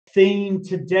theme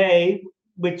today,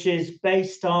 which is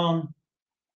based on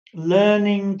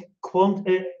learning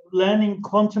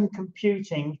quantum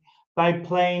computing by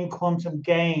playing quantum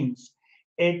games.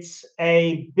 It's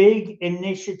a big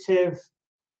initiative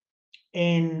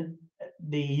in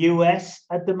the US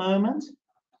at the moment.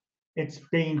 It's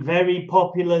been very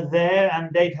popular there,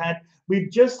 and we've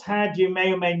just had, you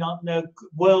may or may not know,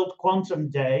 World Quantum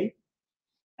Day,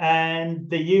 and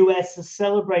the US is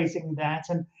celebrating that,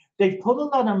 and they've put a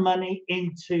lot of money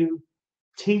into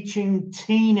teaching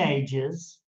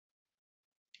teenagers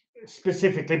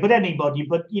specifically, but anybody,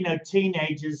 but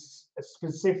teenagers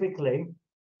specifically,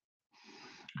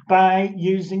 by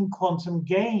using quantum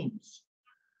games.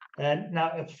 And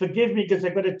now, forgive me because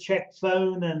I've got to check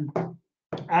phone and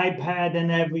iPad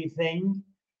and everything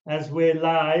as we're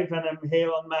live, and I'm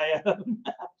here on my own.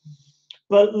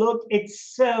 But look,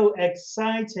 it's so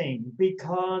exciting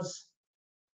because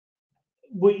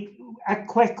we at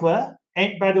Quechua,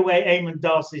 and by the way, Eamon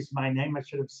Darcy is my name, I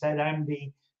should have said. I'm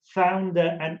the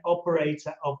founder and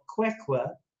operator of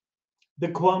Quechua, the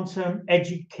Quantum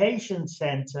Education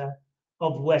Centre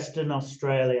of Western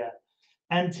Australia.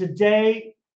 And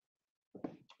today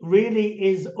really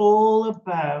is all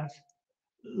about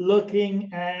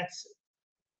looking at,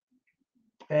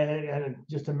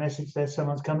 just a message there,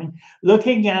 someone's coming,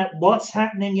 looking at what's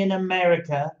happening in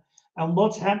America and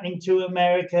what's happening to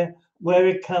America where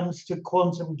it comes to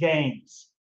quantum games.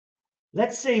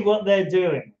 Let's see what they're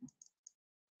doing.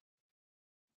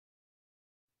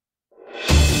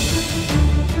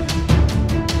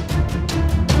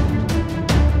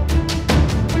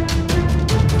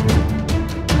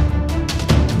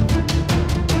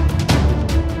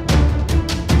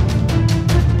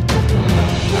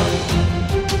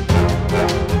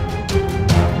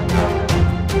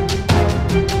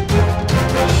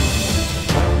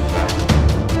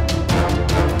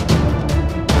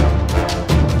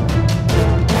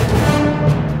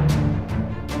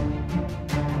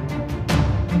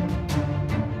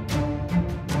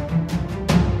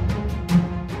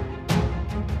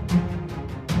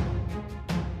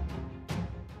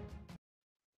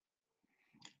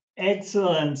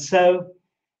 Excellent. So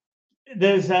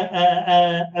there's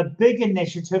a big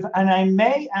initiative, and I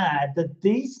may add that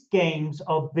these games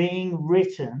are being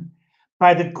written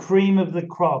by the cream of the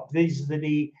crop. These are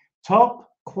the top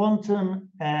quantum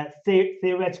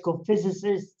theoretical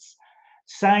physicists,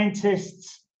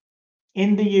 scientists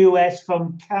in the US,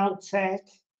 from Caltech,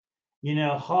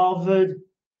 Harvard,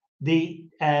 the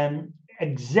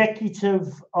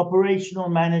executive operational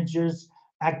managers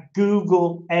at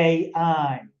Google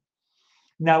AI.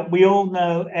 Now, we all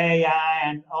know AI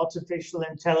and artificial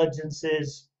intelligence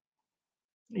is,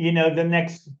 the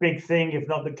next big thing, if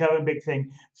not the current big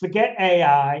thing. Forget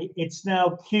AI, it's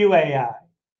now QAI,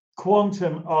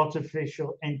 quantum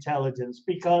artificial intelligence,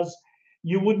 because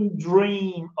you wouldn't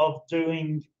dream of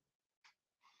doing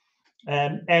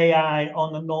AI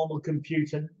on a normal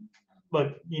computer,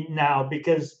 but now,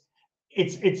 because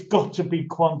it's got to be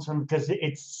quantum, because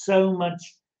it's so much.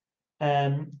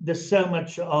 There's so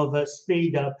much of a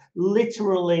speed up,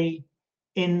 literally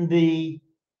in the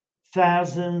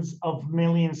thousands of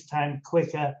millions times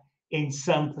quicker in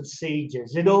some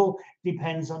procedures. It all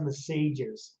depends on the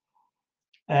procedures.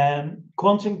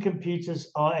 Quantum computers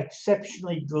are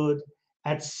exceptionally good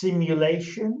at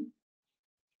simulation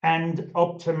and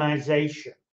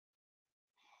optimization.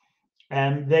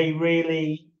 And they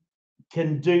really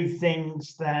can do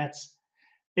things that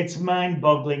it's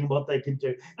mind-boggling what they can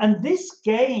do. And this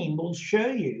game will show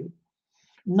you,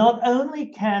 not only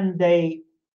can they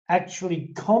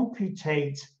actually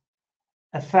computate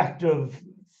a factor of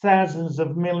thousands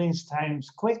of millions times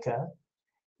quicker,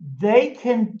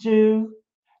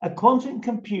 a quantum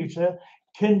computer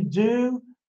can do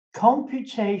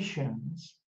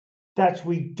computations that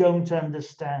we don't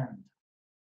understand.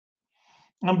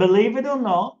 And believe it or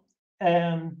not,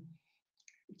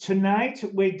 tonight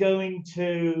we're going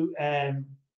to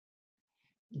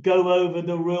go over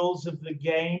the rules of the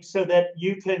game so that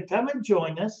you can come and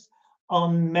join us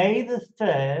on May the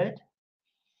 3rd.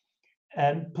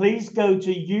 Please go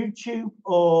to YouTube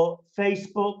or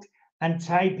Facebook and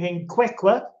type in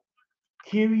Quechua,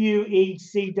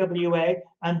 Quecwa,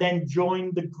 and then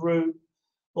join the group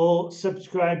or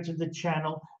subscribe to the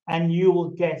channel, and you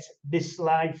will get this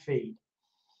live feed.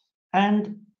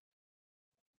 And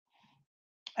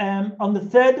on the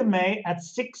 3rd of May at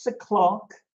 6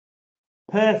 o'clock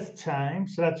Perth time,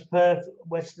 so that's Perth,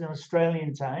 Western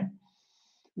Australian time,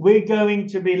 we're going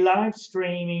to be live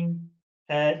streaming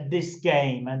this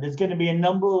game, and there's going to be a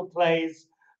number of players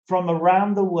from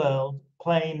around the world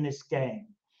playing this game.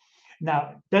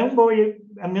 Now, don't worry,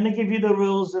 I'm going to give you the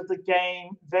rules of the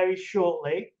game very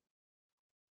shortly.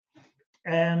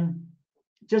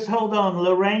 Just hold on.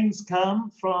 Lorraine's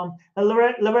come from...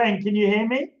 Lorraine, can you hear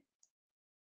me?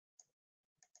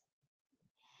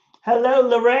 Hello,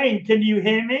 Lorraine, can you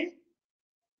hear me?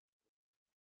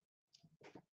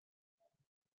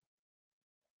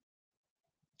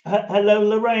 Hello,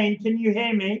 Lorraine, can you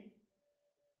hear me?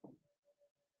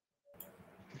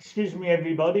 Excuse me,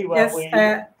 everybody. While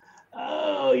Yes.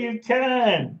 Oh, you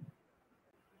can.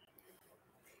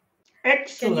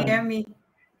 Excellent. Can you hear me?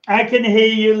 I can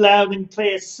hear you loud and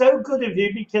clear. So good of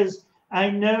you, because I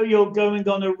know you're going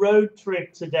on a road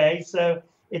trip today. So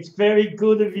it's very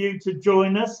good of you to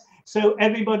join us. So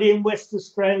everybody in West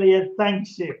Australia,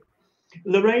 thanks you.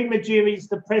 Lorraine Majiri is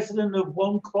the president of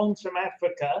One Quantum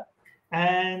Africa,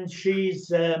 and she's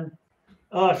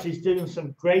doing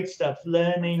some great stuff,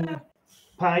 learning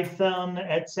Python,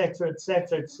 etc.,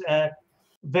 etc. It's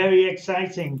very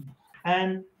exciting.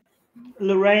 And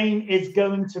Lorraine is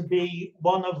going to be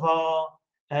one of our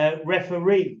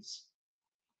referees,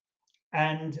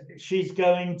 and she's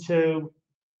going to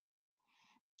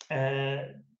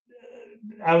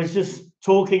I was just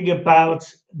talking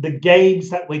about the games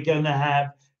that we're going to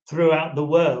have throughout the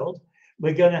world.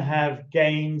 We're going to have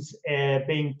games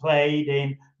being played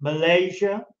in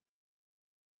Malaysia,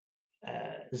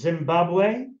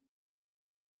 Zimbabwe,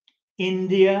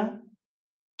 India,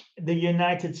 the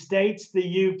United States,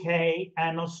 the UK,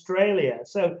 and Australia.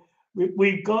 So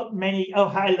we've got many. Oh,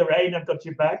 hi, Lorraine, I've got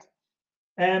you back.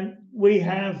 We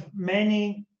have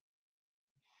many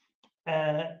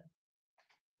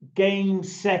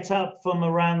games set up from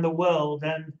around the world,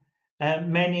 and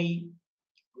many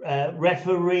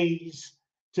referees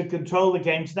to control the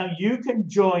games. Now you can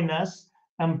join us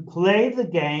and play the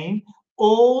game.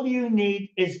 All you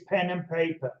need is pen and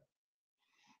paper.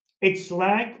 It's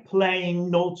like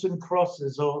playing noughts and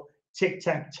crosses or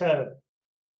tic-tac-toe.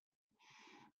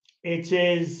 It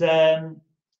is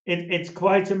it's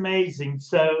quite amazing.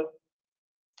 So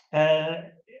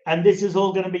and this is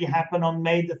all going to be happen on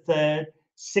May the 3rd,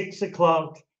 6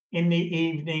 o'clock in the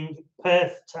evening,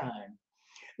 Perth time.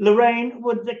 Lorraine,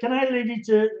 would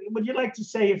you like to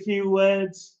say a few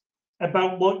words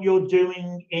about what you're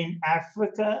doing in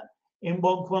Africa, in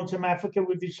One Quantum Africa,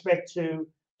 with respect to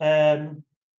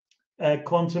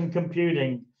quantum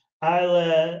computing?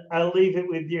 I'll leave it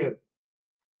with you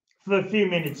for a few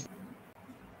minutes.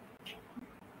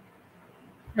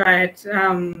 Right.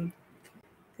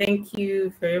 Thank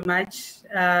you very much.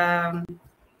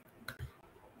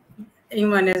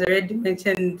 Iman has already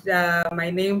mentioned my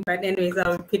name, but anyways,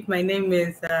 I'll repeat. My name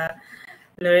is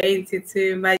Lorraine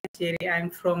Tsitsi Majiri. I'm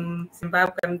from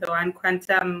Zimbabwe. I'm the One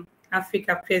Quantum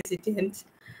Africa president.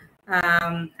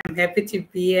 I'm happy to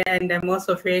be here, and I'm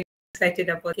also very excited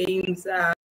about games.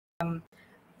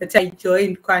 That I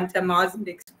joined Quantum, I wasn't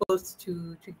exposed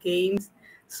to games.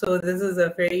 So this is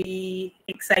a very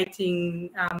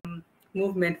exciting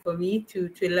movement for me to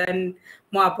learn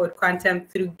more about quantum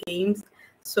through games.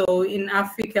 So in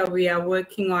Africa, we are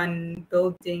working on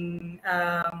building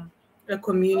a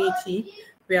community.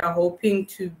 We are hoping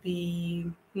to be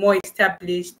more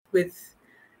established with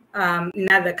in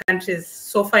other countries.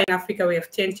 So far in Africa, we have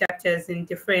 10 chapters in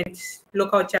different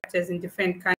local chapters in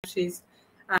different countries.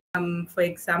 For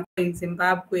example, in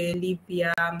Zimbabwe,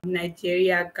 Libya,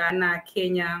 Nigeria, Ghana,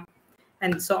 Kenya,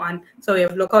 and so on. So we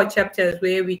have local chapters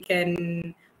where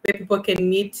people can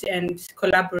meet and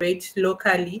collaborate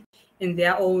locally in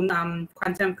their own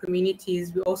quantum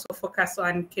communities. We also focus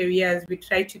on careers. We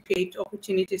try to create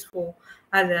opportunities for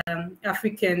other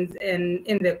Africans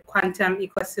in the quantum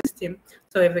ecosystem.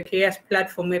 So we have a careers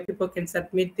platform where people can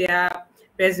submit their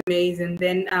resumes, and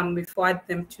then we forward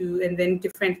them to, and then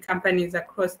different companies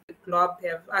across the globe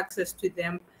have access to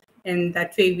them, and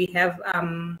that way we have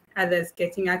others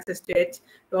getting access to it.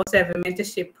 We also have a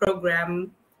mentorship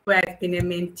program where I've been a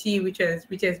mentee, which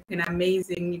has been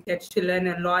amazing. You get to learn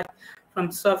a lot,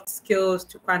 from soft skills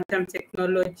to quantum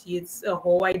technology. It's a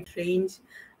whole wide range,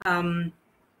 and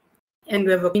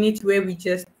we have a community where we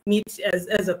just meet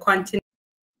as a continent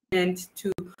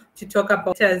to talk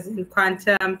about us in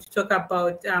quantum, to talk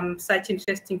about such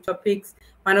interesting topics.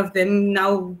 One of them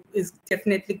now is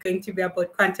definitely going to be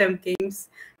about quantum games,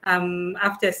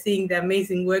 after seeing the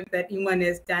amazing work that Iman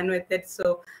has done with it.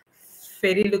 So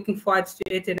very looking forward to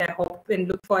it, and I hope and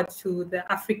look forward to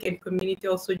the African community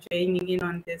also joining in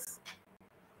on this.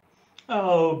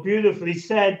 Oh, beautifully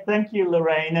said. Thank you,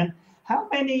 Lorraine. And how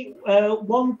many,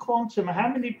 One Quantum, how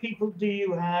many people do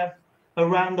you have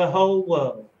around the whole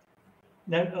world?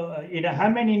 Now, how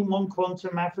many in One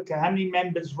Quantum Africa? How many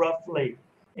members roughly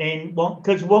in one?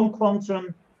 Because One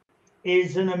Quantum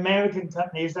is an American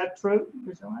company. Is that true?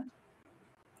 Is that right?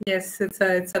 Yes, it's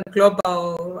a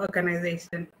global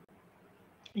organization.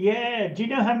 Yeah. Do you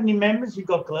know how many members you've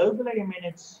got globally? I mean,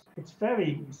 it's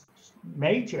very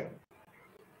major.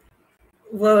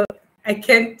 Well, I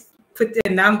can't put a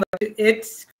number to it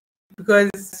because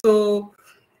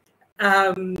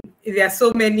there are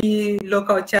so many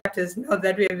local chapters now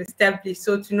that we have established.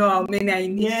 So to know how many are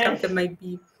in each chapter might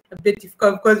be a bit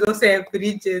difficult, because we also have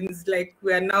regions. Like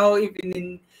we are now even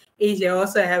in Asia,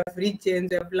 also have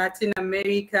regions. We have Latin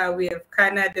America, we have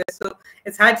Canada. So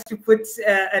it's hard to put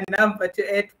a number to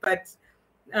it, but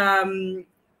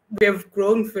we have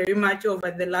grown very much over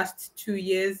the last 2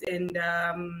 years, and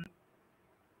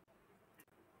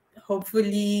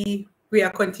hopefully we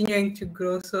are continuing to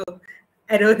grow. So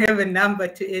I don't have a number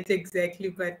to it exactly,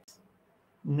 but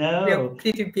no, they're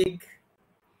pretty big.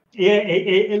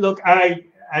 Yeah, look,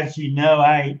 as you know,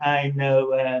 I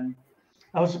know.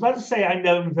 I was about to say I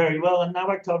know him very well, and now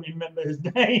I can't remember his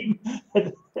name.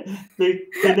 The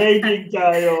Canadian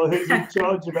guy, or who's in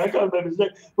charge of it, I can't remember his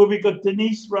name. But we got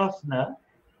Denise Ruffner.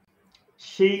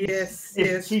 She's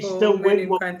still with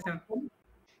Quantum.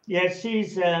 Yeah, she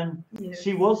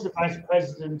was the vice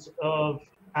president of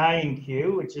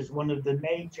IonQ, which is one of the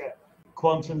major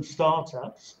quantum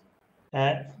startups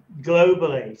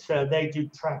globally. So they do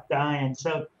trapped ion.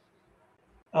 So,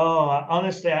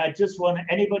 honestly, I just want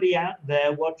anybody out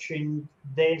there watching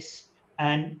this,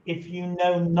 and if you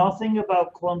know nothing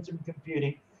about quantum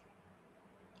computing,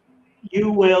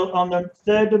 you will, on the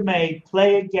 3rd of May,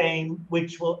 play a game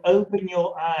which will open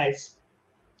your eyes.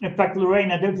 In fact,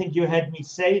 Lorraine, I don't think you heard me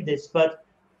say this, but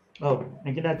oh,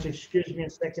 you're gonna have to excuse me a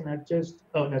second.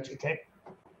 Oh, that's okay.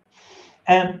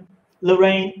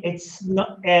 Lorraine, it's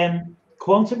not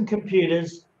quantum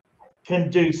computers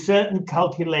can do certain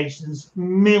calculations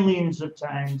millions of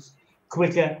times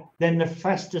quicker than the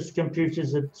fastest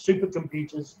computers and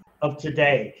supercomputers of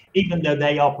today, even though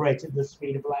they operate at the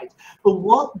speed of light. But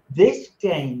what this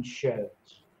game shows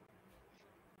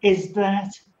is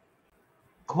that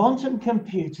quantum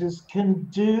computers can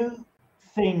do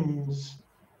things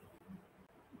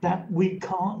that we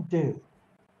can't do.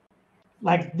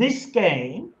 Like this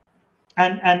game,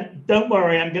 and don't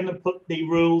worry, I'm going to put the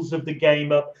rules of the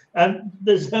game up. And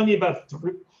there's only about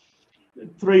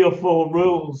three or four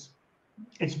rules.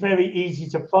 It's very easy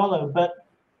to follow, but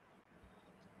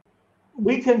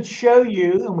we can show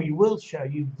you, and we will show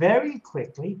you very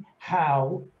quickly,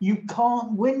 how you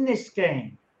can't win this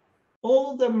game.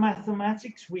 All the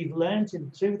mathematics we've learned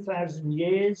in 2,000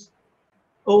 years,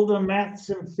 all the maths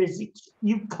and physics,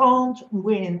 you can't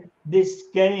win this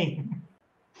game.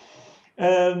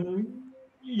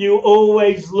 You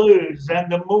always lose,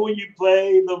 and the more you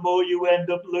play, the more you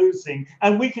end up losing.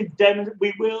 And we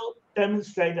will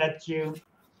demonstrate that to you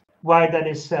why that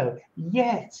is so.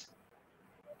 Yet,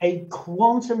 a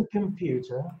quantum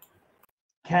computer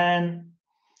can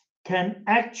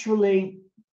actually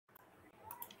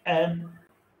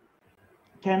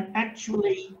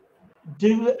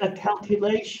do a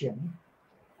calculation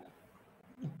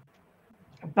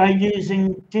by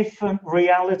using different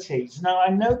realities. Now, I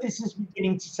know this is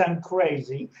beginning to sound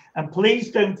crazy, and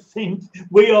please don't think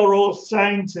we are all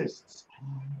scientists.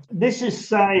 This is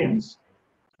science,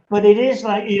 but it is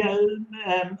like,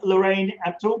 Lorraine,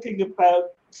 I'm talking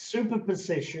about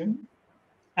superposition,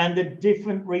 and the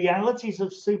different realities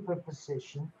of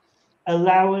superposition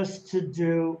allow us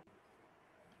to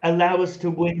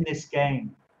win this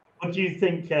game. What do you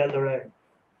think, Lorraine?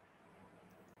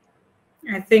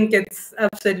 I think it's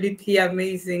absolutely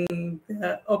amazing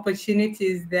the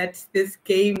opportunities that this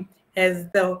game has,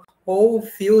 the whole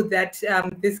view that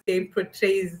this game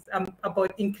portrays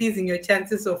about increasing your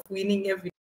chances of winning every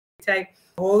time.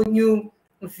 A whole new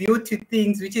view to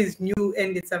things, which is new,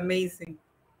 and it's amazing.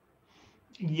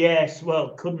 Yes, well,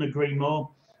 couldn't agree more.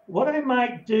 What I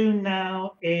might do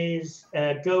now is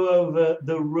go over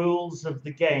the rules of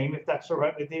the game, if that's all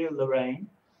right with you, Lorraine.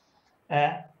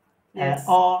 Yes.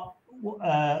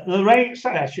 Lorraine,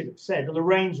 sorry, I should have said,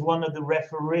 Lorraine's one of the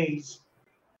referees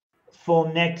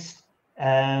for next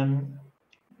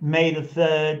May the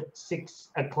 3rd, 6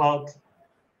 o'clock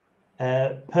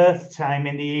Perth time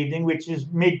in the evening, which is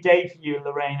midday for you,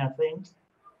 Lorraine, I think.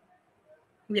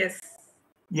 Yes.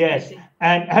 Yes.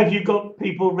 And have you got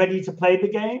people ready to play the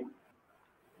game?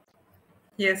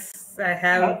 Yes, I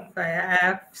have. I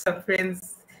have some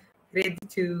friends ready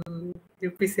to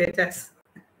represent us.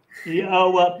 Yeah,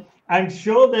 oh, well, I'm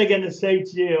sure they're going to say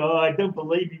to you, "Oh, I don't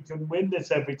believe you can win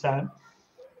this every time."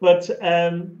 But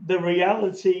the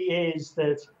reality is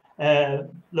that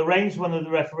Lorraine's one of the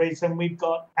referees, and we've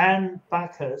got Anne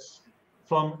Bacchus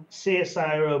from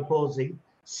CSIRO Boise.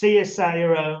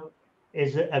 CSIRO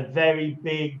is a very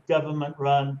big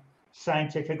government-run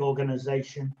scientific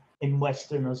organization in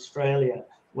Western Australia,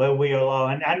 where we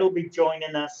are. And Anne will be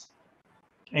joining us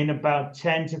in about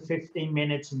 10 to 15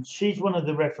 minutes. And she's one of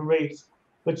the referees,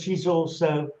 but she's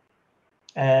also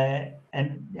an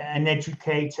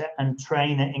educator and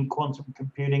trainer in quantum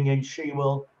computing. And she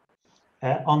will,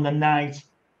 on the night,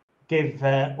 give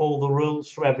all the rules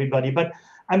for everybody. But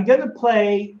I'm going to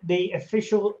play the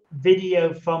official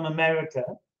video from America.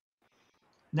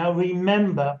 Now,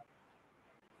 remember,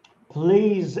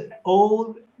 please,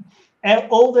 all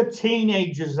the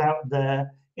teenagers out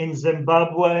there in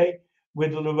Zimbabwe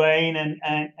with Lorraine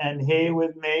and here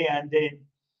with me, and in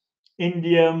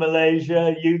India,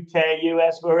 Malaysia, UK,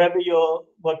 US, wherever you're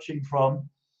watching from,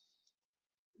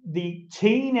 the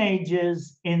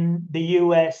teenagers in the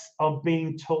US are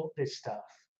being taught this stuff.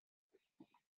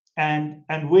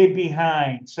 And we're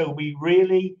behind. So we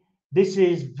really, this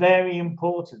is very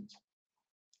important.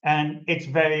 And it's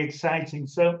very exciting.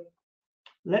 So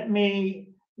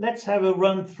let's have a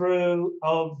run through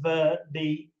of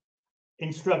the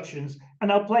instructions,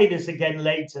 and I'll play this again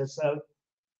later. So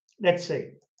let's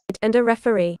see. And a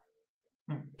referee.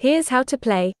 Here's how to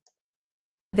play.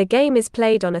 The game is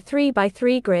played on a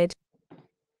 3x3 grid.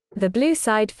 The blue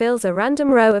side fills a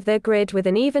random row of their grid with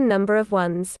an even number of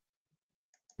ones.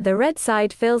 The red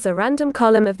side fills a random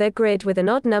column of their grid with an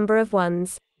odd number of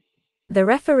ones. The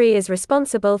referee is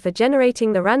responsible for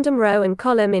generating the random row and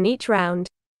column in each round.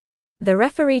 The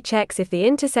referee checks if the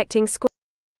intersecting square.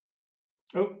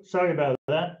 Oh, sorry about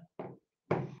that.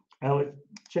 I was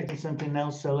checking something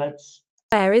else, so let's.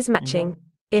 Square is matching.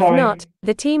 If Sorry. not,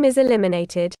 the team is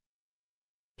eliminated.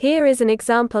 Here is an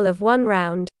example of one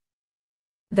round.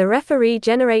 The referee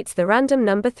generates the random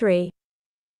number 3.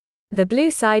 The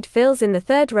blue side fills in the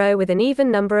third row with an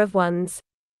even number of ones.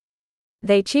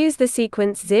 They choose the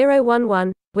sequence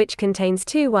 011, which contains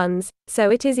 2 ones, so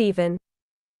it is even.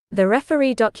 The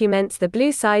referee documents the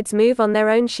blue side's move on their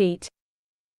own sheet.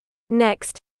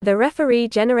 Next, the referee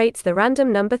generates the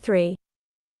random number 3.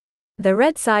 The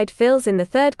red side fills in the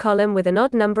third column with an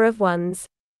odd number of ones.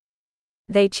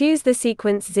 They choose the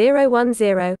sequence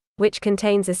 010, which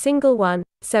contains a single one,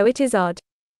 so it is odd.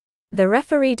 The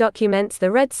referee documents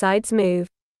the red side's move.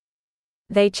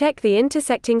 They check the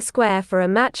intersecting square for a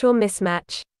match or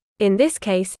mismatch. In this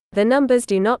case, the numbers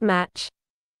do not match.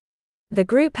 The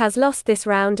group has lost this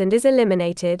round and is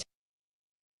eliminated.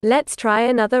 Let's try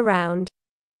another round.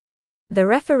 The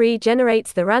referee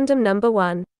generates the random number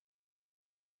 1.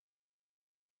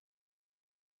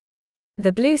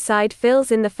 The blue side fills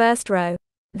in the first row.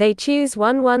 They choose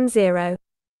 110.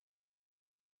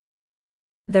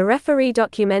 The referee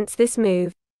documents this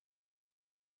move.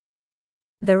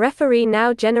 The referee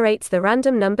now generates the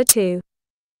random number 2.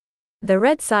 The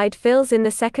red side fills in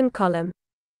the second column.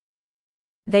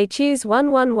 They choose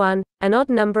 111, an odd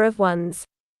number of ones.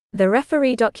 The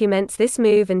referee documents this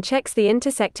move and checks the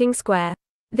intersecting square.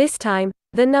 This time,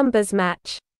 the numbers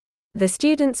match. The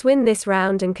students win this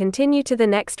round and continue to the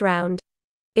next round.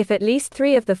 If at least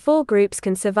 3 of the 4 groups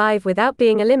can survive without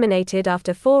being eliminated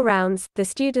after 4 rounds, the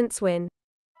students win.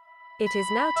 It is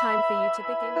now time for you to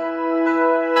begin.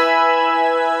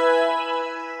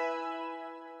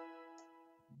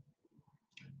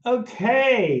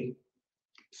 Okay,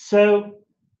 so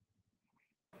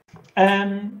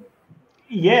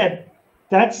yeah,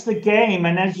 that's the game,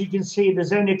 and as you can see,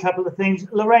 there's only a couple of things.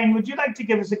 Lorraine, would you like to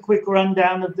give us a quick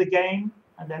rundown of the game,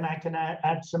 and then I can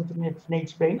add something if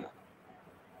needs be?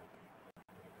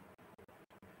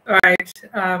 All right.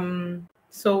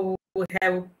 So we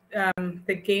have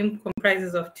the game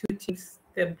comprises of 2 teams,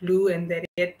 the blue and the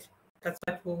red. That's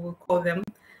what we will call them.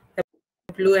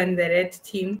 Blue and the red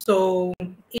team. So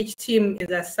each team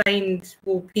is assigned,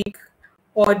 will pick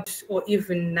odd or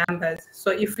even numbers.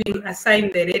 So if we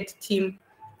assign the red team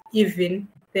even,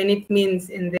 then it means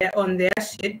on their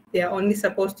sheet they are only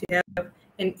supposed to have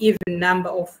an even number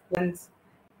of ones.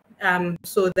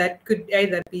 So that could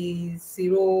either be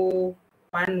 0,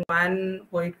 1, 1,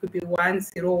 or it could be 1,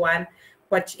 0, 1,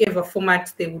 whichever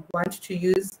format they would want to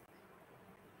use.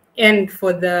 And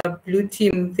for the blue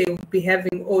team, they will be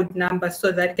having odd numbers,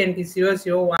 so that can be 0,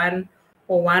 0, 1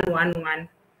 or 1, 1, 1.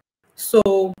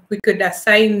 So we could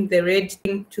assign the red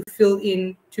team to fill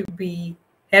in to be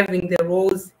having the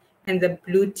rows and the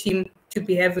blue team to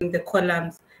be having the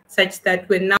columns, such that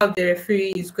when now the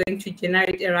referee is going to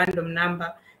generate a random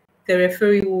number, the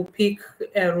referee will pick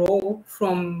a row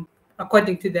from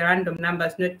according to the random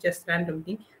numbers, not just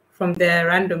randomly, from the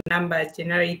random number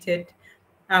generated.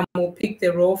 We'll pick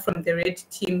the row from the red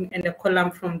team and the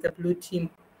column from the blue team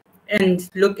and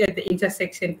look at the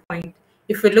intersection point.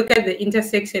 if we look at the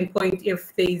intersection point,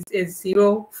 if there is a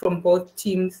 0 from both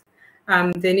teams,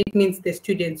 then it means the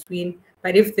students win.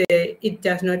 But if it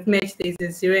does not match, there is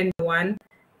a 0 and a 1,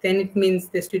 then it means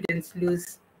the students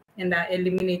lose and are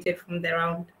eliminated from the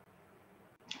round.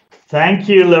 Thank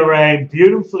you, Lorraine.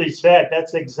 Beautifully said.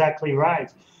 That's exactly right.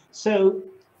 So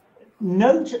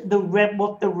note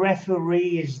what the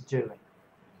referee is doing.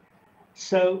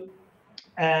 So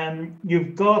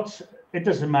you've got, it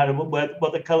doesn't matter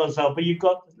what the colors are, but you've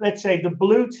got, let's say the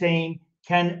blue team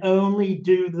can only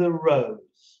do the rows,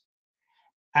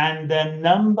 and the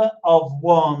number of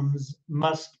ones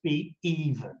must be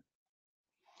even.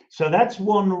 So that's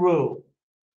one rule.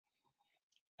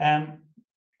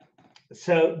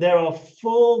 So there are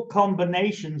 4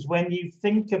 combinations when you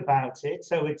think about it.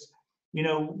 So it's, you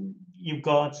know, you've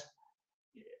got,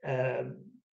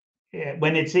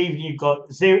 when it's even, you've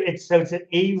got 0. So it's an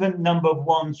even number of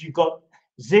ones. You've got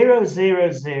 0,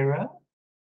 0, 0.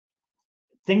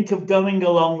 Think of going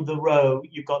along the row.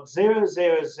 You've got 0,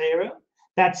 0, 0.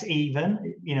 That's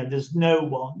even. You know, there's no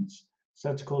ones,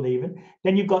 so it's called even.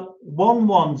 Then you've got 1,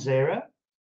 1, 0.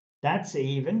 That's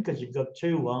even because you've got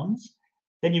 2 ones.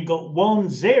 Then you've got 1,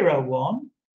 0, 1.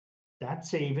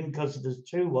 That's even because there's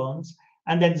 2 ones.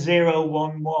 And then 0,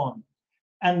 1, 1.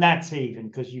 And that's even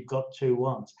because you've got 2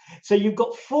 ones. So you've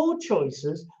got 4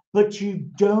 choices, but you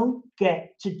don't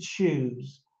get to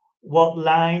choose what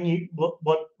line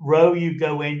what row you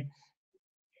go in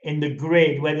the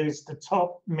grid, whether it's the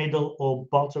top, middle, or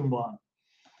bottom one.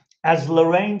 As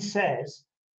Lorraine says,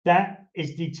 that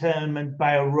is determined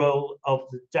by a roll of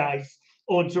the dice,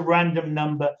 or it's a random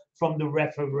number from the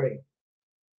referee.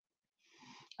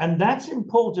 And that's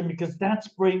important because that's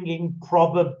bringing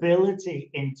probability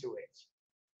into it.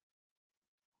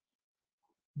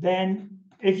 Then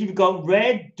if you've got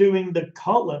red doing the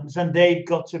columns and they've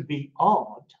got to be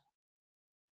odd,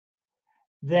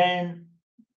 then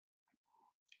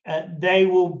they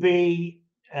will be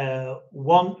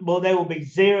 1. Well, they will be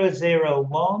 0, 0,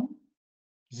 1,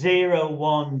 0,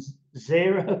 1,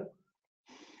 0,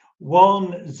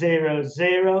 1, 0,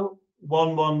 0,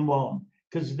 1, 1, 1,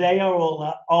 because they are all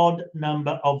an odd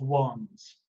number of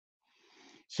ones.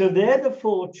 So they're the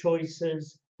 4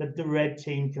 choices that the red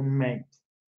team can make.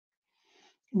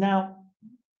 Now,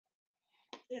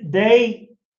 they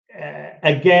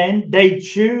again, they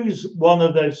choose one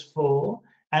of those 4,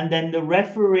 and then the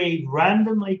referee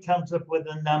randomly comes up with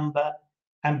a number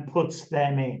and puts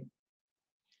them in.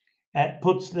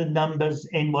 Puts the numbers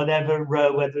in whatever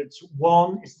row, whether it's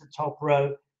 1 is the top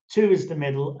row, 2 is the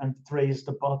middle, and 3 is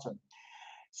the bottom.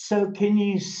 So can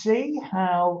you see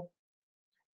how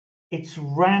it's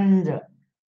random?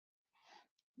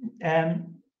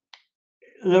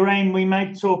 Lorraine, we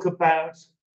might talk about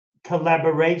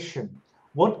collaboration.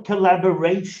 What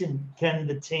collaboration can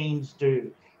the teams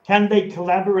do? Can they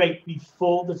collaborate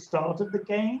before the start of the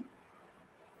game?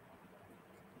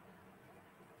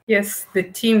 Yes, the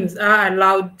teams are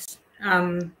allowed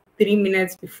 3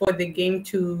 minutes before the game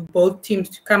to both teams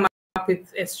to come up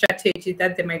with a strategy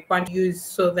that they might want to use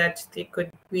so that they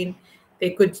could win.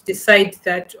 They could decide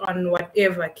that on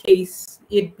whatever case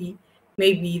it be,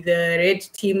 maybe the red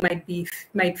team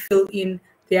might fill in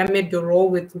their middle row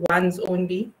with ones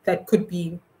only. That could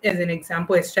be, as an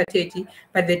example, a strategy,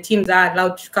 but the teams are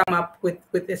allowed to come up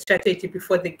with a strategy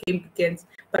before the game begins.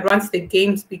 But once the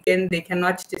games begin, they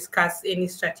cannot discuss any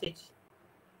strategy.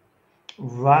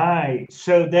 Right.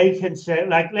 So they can say,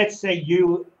 like, let's say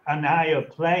you and I are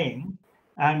playing,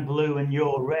 I'm blue and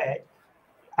you're red.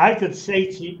 I could say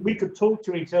to you, we could talk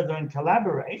to each other and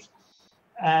collaborate.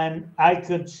 And I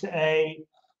could say,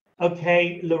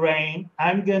 okay, Lorraine,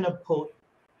 I'm going to put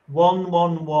 1,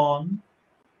 1, 1.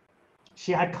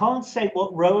 See, I can't say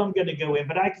what row I'm going to go in,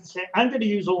 but I can say I'm going to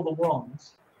use all the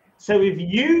ones. So if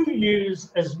you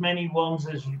use as many ones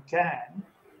as you can,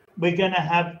 we're going to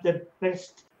have the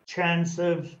best chance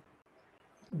of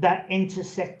that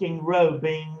intersecting row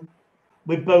being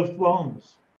with both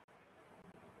ones.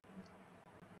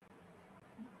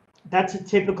 That's a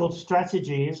typical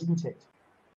strategy, isn't it?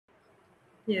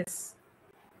 Yes.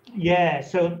 Yeah,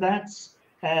 so that's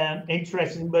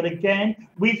interesting. But again,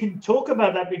 we can talk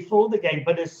about that before the game.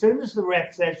 But as soon as the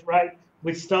ref says, right,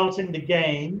 we're starting the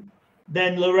game,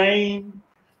 then Lorraine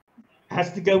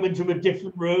has to go into a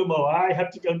different room, or I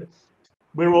have to go.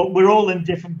 We're all in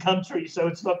different countries, so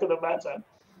it's not going to matter.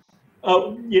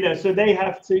 Oh, you know, so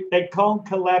they can't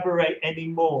collaborate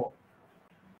anymore.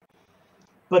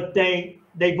 But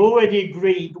they've already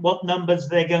agreed what numbers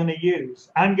they're going to use.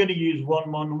 I'm going to use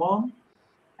 1, 1, 1,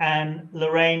 and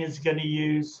Lorraine is going to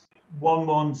use 1,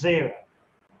 1, 0.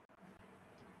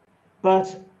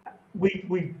 But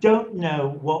we don't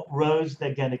know what rows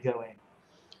they're going to go in.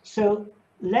 So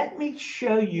let me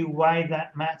show you why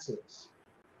that matters.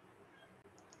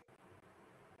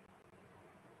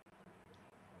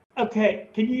 Okay,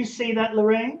 can you see that,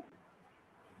 Lorraine?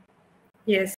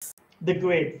 Yes. The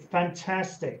grid,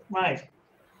 fantastic. Right.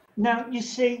 Now, you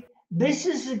see, this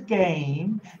is a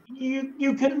game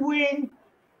you can win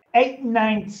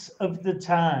 8/9 of the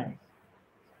time.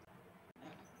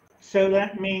 So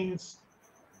that means,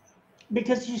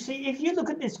 because you see, if you look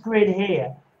at this grid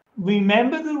here,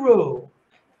 remember the rule.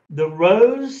 The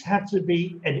rows have to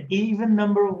be an even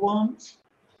number of ones,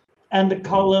 and the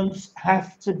columns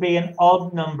have to be an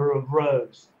odd number of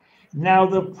rows. Now,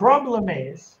 the problem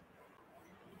is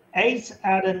 8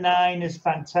 out of 9 is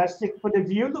fantastic, but if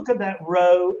you look at that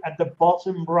row at the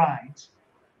bottom right,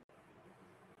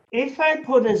 if I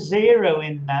put a 0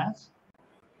 in that,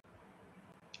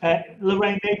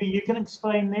 Lorraine, maybe you can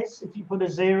explain this, if you put a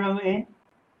 0 in.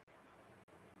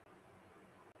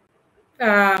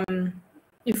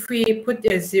 If we put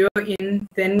a 0 in,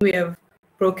 then we have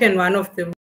broken one of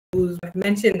the rules. I've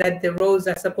mentioned that the rows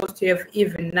are supposed to have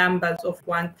even numbers of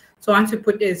ones. So once you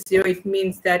put a 0, it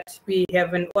means that we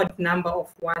have an odd number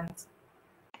of ones.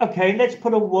 Okay, let's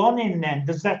put a 1 in then.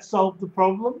 Does that solve the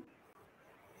problem?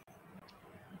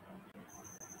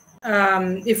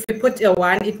 If we put a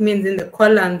 1, it means in the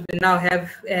columns we now have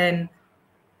an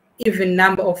even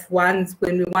number of ones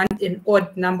when we want an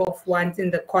odd number of ones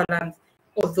in the columns,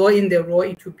 although in the row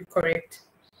it would be correct.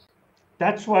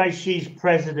 That's why she's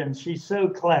president. She's so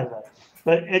clever.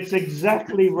 But it's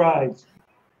exactly right.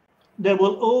 There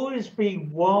will always be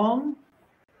one,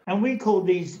 and we call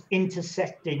these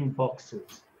intersecting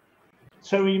boxes.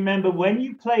 So remember, when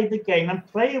you play the game, and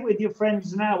play it with your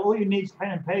friends now, all you need is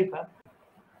pen and paper.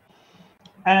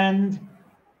 And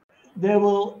there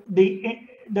will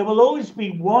always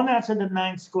be 1 out of the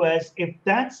 9 squares. If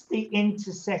that's the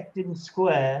intersecting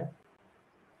square,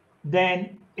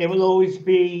 then it will always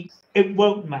be, it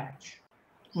won't match.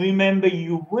 Remember,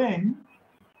 you win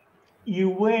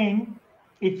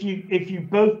if you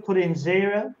both put in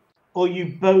 0 or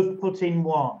you both put in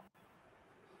 1.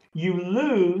 You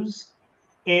lose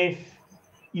if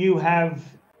you have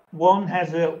one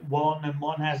has a 1 and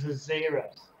one has a 0.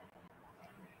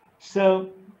 So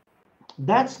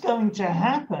that's going to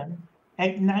happen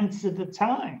 8/9 of the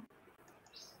time.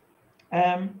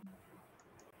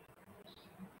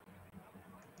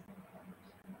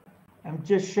 I'm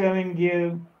just showing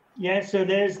you, yeah, so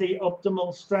there's the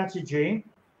optimal strategy.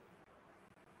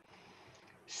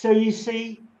 So you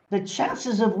see, the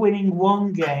chances of winning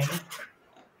one game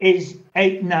is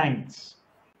 8/9.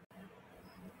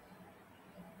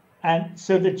 And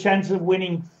so the chance of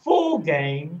winning 4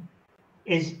 games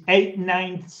is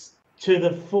 8/9 to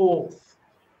the 4th.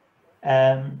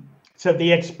 So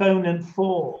the exponent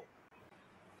 4,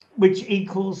 which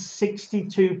equals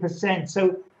 62%.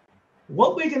 So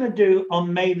what we're going to do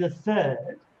on May the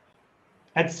 3rd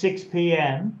at 6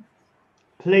 p.m.,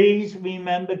 please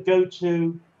remember, go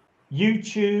to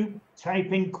YouTube,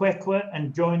 type in Kwekwe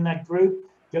and join that group.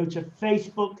 Go to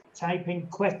Facebook, type in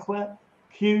Kwekwe,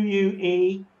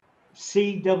 QUECWA,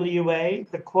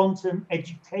 the Quantum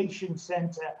Education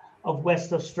Centre of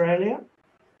West Australia.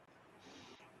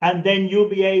 And then you'll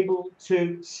be able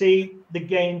to see the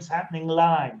games happening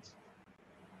live.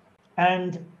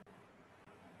 And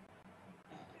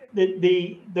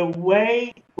the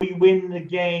way we win the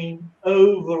game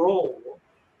overall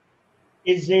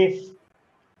is if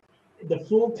the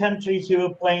 4 countries who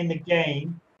are playing the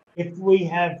game, if we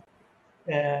have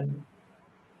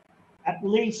at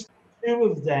least 2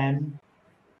 of them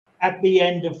at the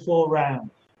end of 4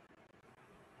 rounds.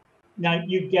 Now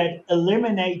you get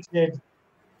eliminated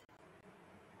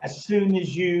as soon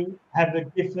as you have a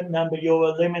different number, you're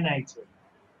eliminated.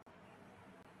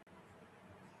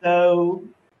 So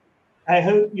I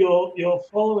hope you're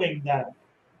following that.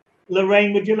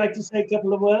 Lorraine, would you like to say a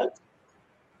couple of words?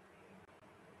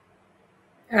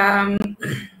 I'm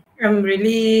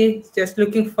really just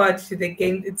looking forward to the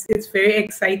game. It's very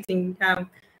exciting.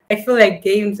 I feel like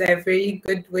games are a very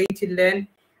good way to learn,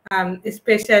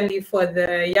 especially for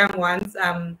the young ones.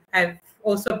 I've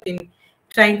also been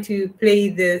trying to play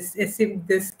this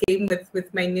game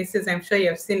with my nieces. I'm sure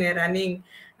you've seen it running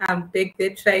back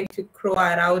there, trying to crawl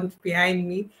around behind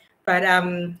me. But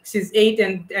she's 8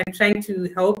 and I'm trying to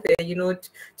help her,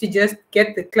 to just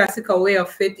get the classical way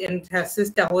of it. And her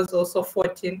sister was also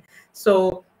 14.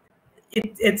 So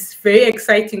it's very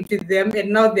exciting to them.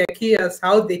 And now they're curious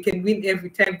how they can win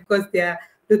every time, because they're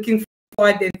looking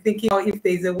forward and thinking, oh, if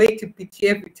there's a way to beat you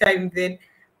every time, then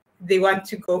they want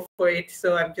to go for it.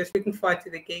 So I'm just looking forward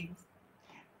to the games.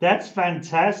 That's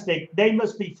fantastic. They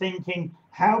must be thinking,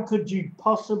 how could you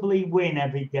possibly win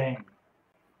every game?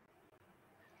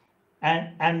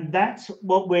 And that's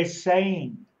what we're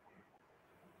saying.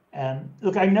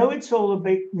 Look, I know it's all a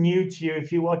bit new to you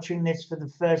if you're watching this for the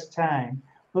first time,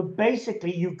 but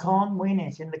basically you can't win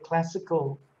it in the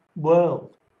classical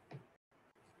world.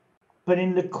 But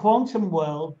in the quantum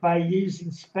world, by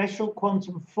using special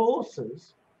quantum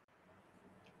forces,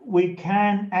 we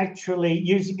can actually,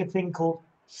 using a thing called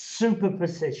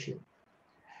superposition.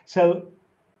 So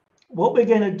what we're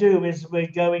going to do is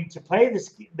we're going to play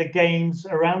the games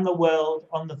around the world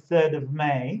on the 3rd of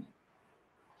May.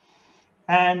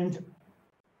 And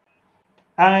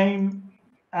I'm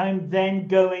then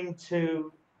going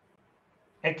to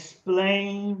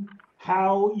explain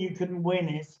how you can win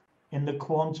it in the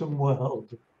quantum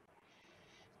world.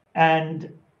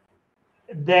 And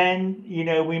then, you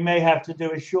know, we may have to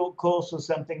do a short course or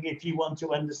something if you want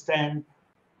to understand,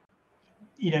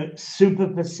 you know,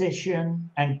 superposition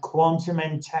and quantum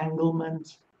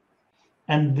entanglement.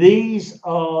 And these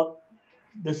are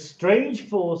the strange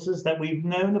forces that we've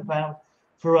known about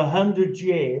for 100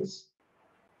 years,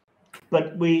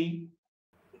 but we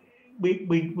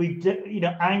you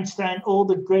know, Einstein, all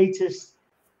the greatest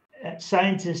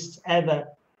scientists ever,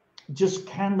 just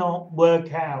cannot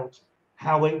work out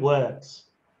how it works.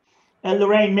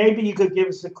 Lorraine, maybe you could give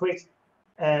us a quick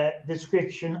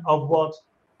description of what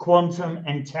quantum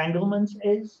entanglement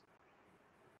is.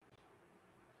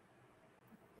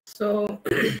 So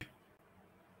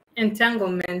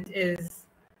entanglement is,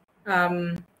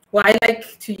 well, I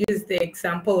like to use the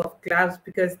example of gloves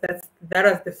because that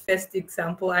was the first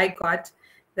example I got,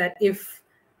 that if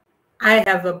I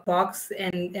have a box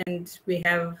and we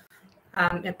have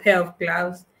a pair of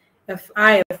gloves, if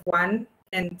I have one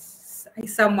and I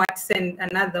somewhat send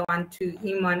another one to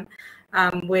Iman,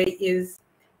 where is,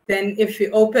 then if he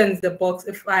opens the box,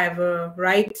 if I have a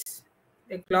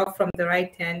glove from the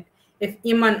right hand, if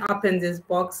Iman opens his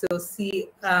box, he'll see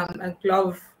a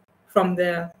glove from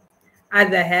the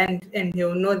other hand, and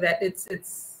he'll know that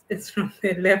it's from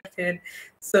the left hand.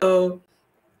 So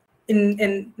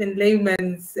in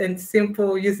layman's and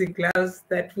simple using gloves,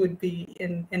 that would be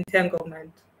an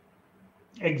entanglement.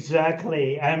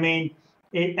 Exactly. I mean,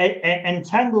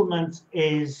 entanglement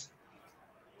is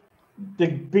the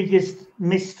biggest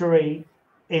mystery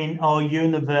in our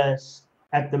universe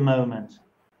at the moment.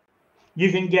 You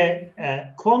can get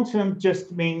quantum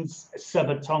just means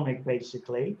subatomic,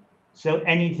 basically. So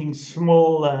anything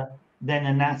smaller than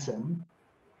an atom.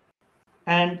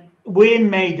 And we're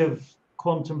made of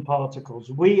quantum particles.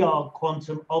 We are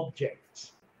quantum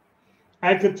objects.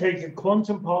 I could take a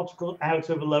quantum particle out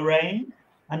of Lorraine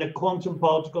and a quantum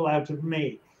particle out of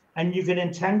me, and you could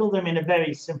entangle them in a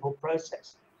very simple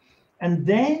process. And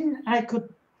then I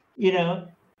could, you know,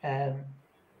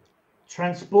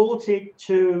 transport it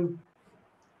to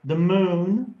the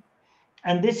moon.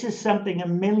 And this is something a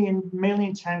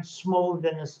million times smaller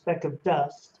than a speck of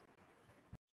dust.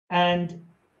 And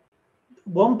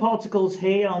one particle's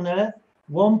here on Earth,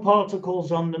 one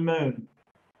particle's on the moon.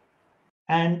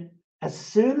 And as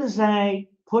soon as I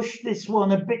push this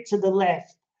one a bit to the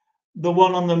left, the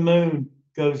one on the moon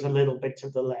goes a little bit to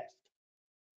the left.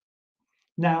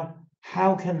 Now,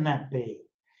 how can that be?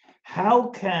 How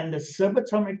can the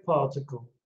subatomic particle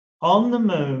on the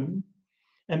moon,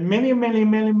 a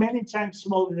million times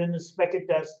smaller than a speck of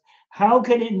dust, how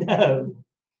can it know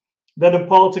that a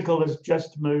particle has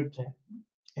just moved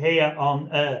here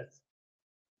on Earth?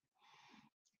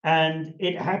 And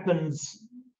it happens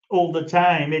all the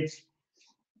time. It's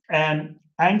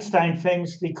Einstein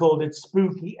famously called it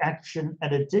spooky action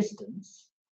at a distance,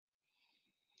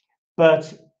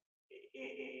 but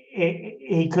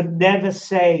he could never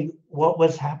say what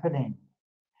was happening.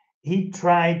 He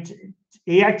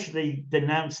actually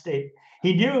denounced it.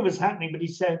 He knew it was happening, but he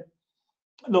said,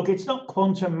 look, it's not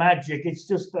quantum magic. It's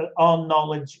just that our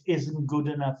knowledge isn't good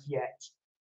enough yet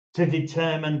to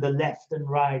determine the left and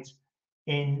right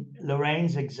in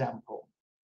Lorraine's example.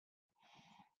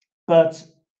 But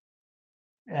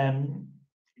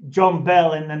John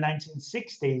Bell in the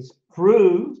 1960s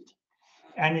proved,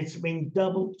 and it's been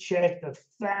double checked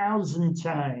 1,000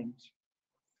 times,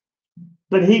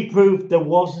 but he proved there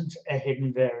wasn't a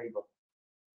hidden variable.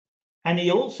 And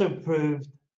he also proved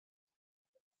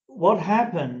what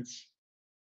happens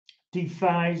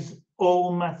defies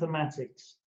all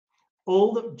mathematics.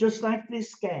 Just like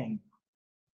this game,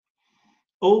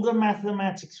 all the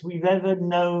mathematics we've ever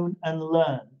known and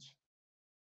learned,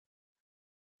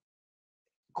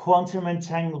 quantum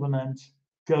entanglement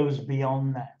goes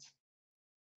beyond that.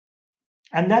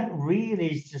 And that really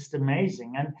is just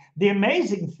amazing. And the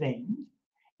amazing thing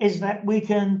is that we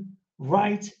can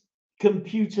write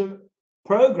computer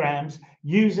programs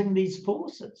using these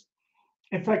forces.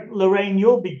 In fact, Lorraine,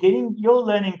 you're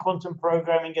learning quantum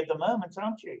programming at the moment,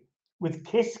 aren't you? With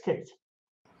Qiskit.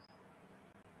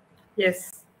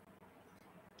 Yes.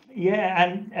 Yeah,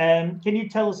 and can you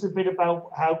tell us a bit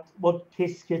about what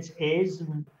Qiskit is,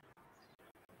 and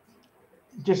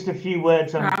just a few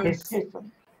words on Qiskit?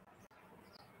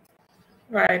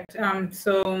 Right.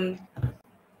 So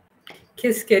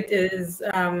Qiskit is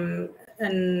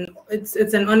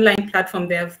it's an online platform.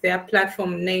 They have their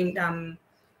platform named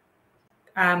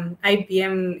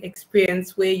IBM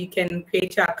Experience, where you can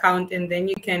create your account and then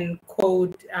you can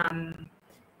code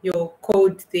your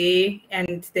code there,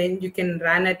 and then you can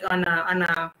run it on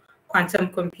a quantum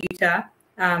computer.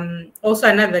 Also,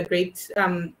 another great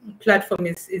platform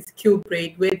is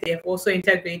QBraid, where they have also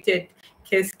integrated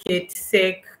Qiskit,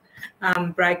 Seq,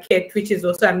 Bracket, which is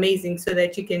also amazing, so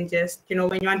that you can just,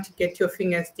 when you want to get your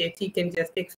fingers dirty, you can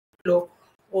just explore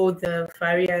all the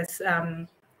various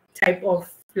type of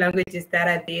languages that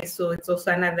are there. So it's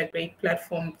also another great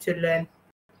platform to learn.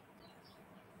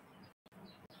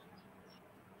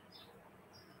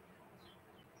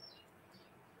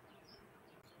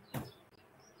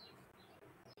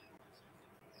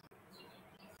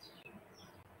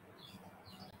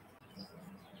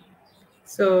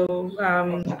 So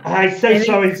I'm so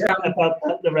sorry about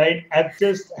that, Lorraine. I've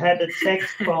just had a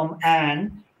text from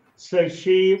Anne, so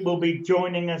she will be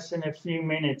joining us in a few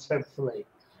minutes, hopefully.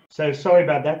 So sorry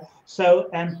about that. So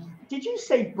did you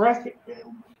say Bracket?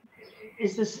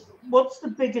 What's the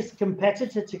biggest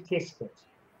competitor to Qiskit?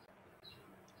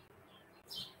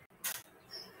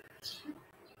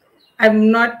 I'm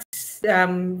not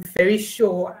very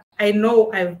sure. I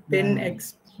know I've been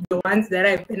the ones that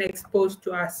I've been exposed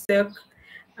to are Seq,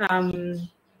 and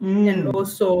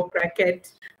also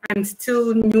Bracket. I'm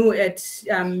still new at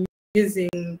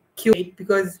using QBraid,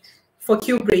 because for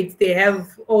QBraid they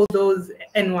have all those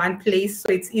in one place,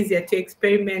 so it's easier to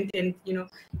experiment and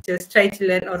just try to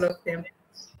learn all of them.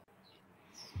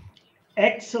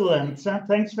 Excellent.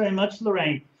 Thanks very much,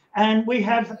 Lorraine. And we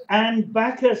have Anne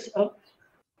Bacchus. Oh,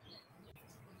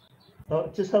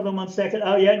 just hold on 1 second.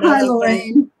 Oh, yeah. No, hi,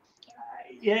 Lorraine.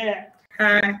 Yeah.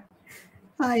 Hi.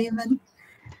 Hi, Evan.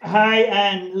 Hi,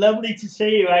 Anne. Lovely to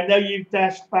see you. I know you've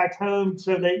dashed back home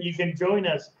so that you can join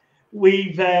us.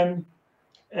 We've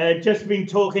just been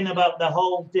talking about the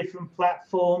whole different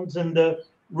platforms and the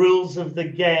rules of the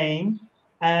game.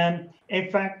 In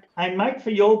fact, I might,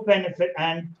 for your benefit,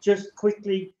 Anne, just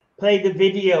quickly play the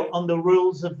video on the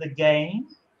rules of the game.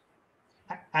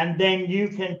 And then you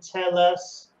can tell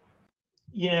us,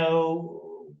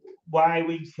 why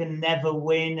we can never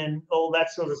win and all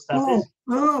that sort of stuff.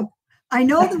 I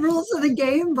know the rules of the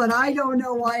game, but I don't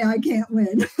know why I can't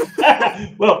win.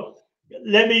 Well,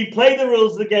 let me play the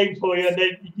rules of the game for you, and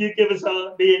then you give us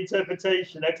the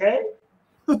interpretation, okay?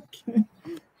 Okay.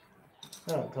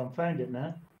 Oh, I can't find it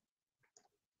now.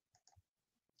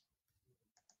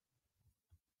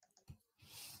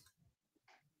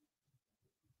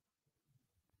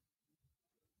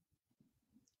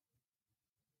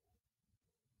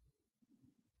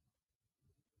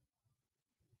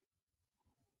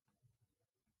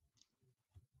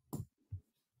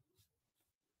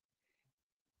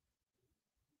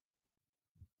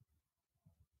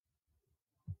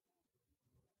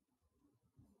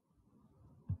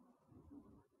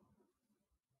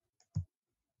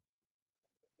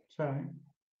 Sorry.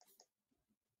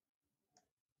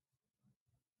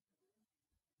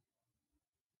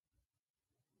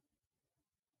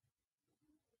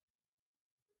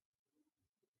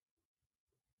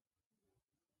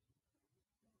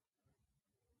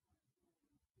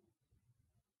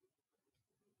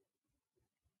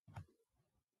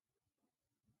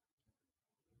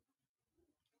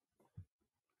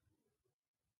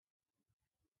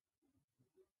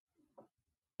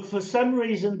 For some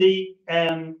reason, the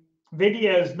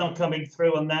video is not coming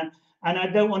through on that, and I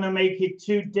don't want to make it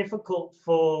too difficult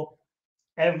for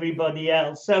everybody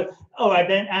else. So, all right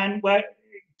then, Anne,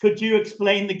 could you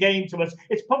explain the game to us?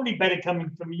 It's probably better coming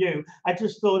from you. I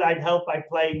just thought I'd help by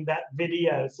playing that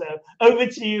video. So over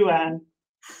to you, Anne.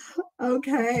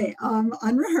 Okay,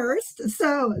 unrehearsed.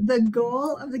 So the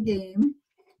goal of the game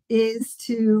is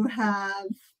to have,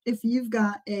 if you've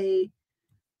got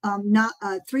not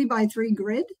a 3x3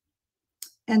 grid,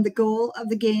 and the goal of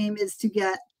the game is to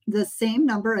get the same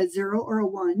number, a 0 or a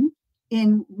 1,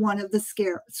 in one of the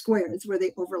squares where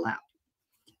they overlap.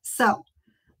 So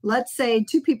let's say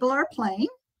two people are playing,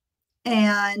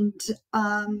 and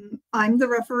I'm the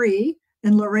referee,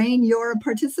 and Lorraine, you're a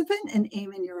participant, and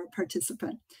Eamon, you're a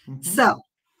participant. So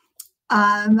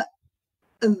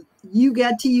you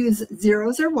get to use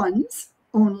zeros or ones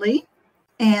only,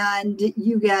 and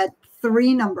you get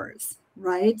 3 numbers,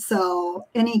 right? So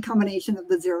any combination of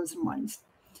the zeros and ones.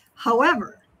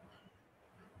 However,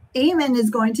 Eamon is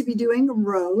going to be doing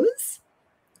rows,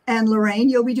 and Lorraine,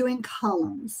 you'll be doing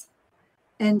columns.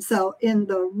 And so in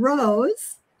the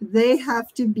rows, they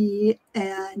have to be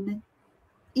an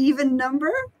even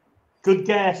number. Good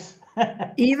guess.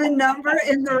 Even number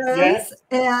in the rows.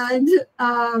 Yeah.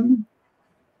 And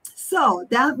so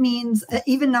that means an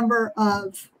even number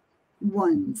of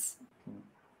ones.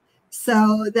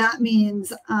 So that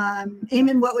means,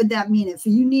 Eamon, what would that mean if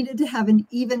you needed to have an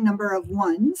even number of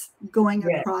ones going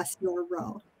across your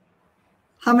row?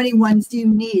 How many ones do you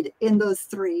need in those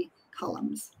 3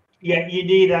 columns? Yeah, you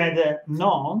need either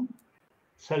none,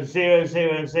 so 0,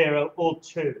 0, 0, or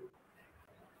 2.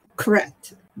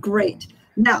 Correct. Great.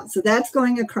 Now, so that's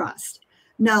going across.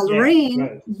 Now,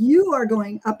 Lorraine, you are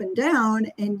going up and down,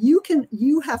 and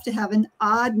you have to have an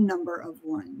odd number of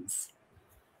ones.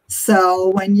 So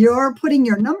when you're putting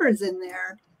your numbers in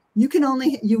there, you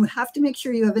have to make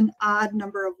sure you have an odd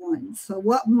number of ones. So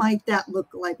what might that look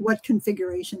like? What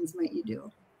configurations might you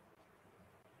do?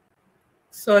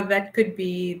 So that could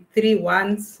be 3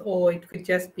 ones, or it could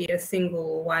just be a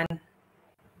single one.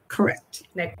 Correct.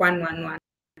 Like 1, 1, 1.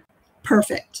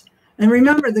 Perfect. And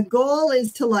remember, the goal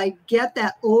is to like get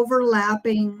that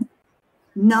overlapping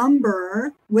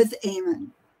number with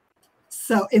Eamon.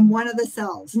 So in one of the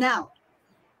cells. Now,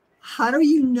 how do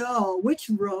you know which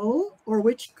row or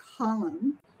which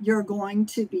column you're going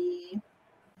to be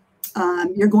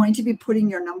putting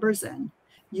your numbers in?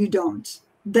 You don't.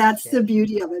 That's the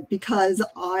beauty of it, because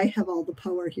I have all the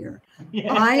power here.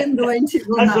 Yeah. I am going to.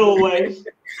 Well, as always.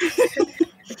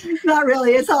 Not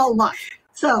really. It's all luck.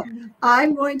 So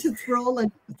I'm going to throw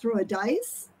a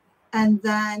dice, and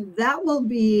then that will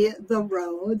be the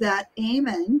row that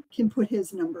Eamon can put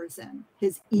his numbers in,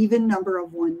 his even number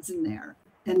of ones in there,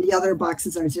 and the other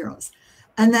boxes are zeros.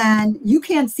 And then you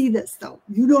can't see this, though.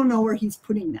 You don't know where he's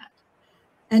putting that.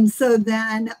 And so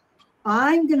then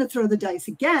I'm going to throw the dice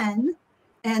again,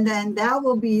 and then that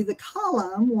will be the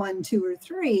column 1, 2, or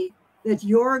 3 that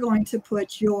you're going to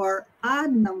put your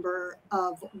odd number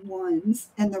of ones,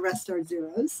 and the rest are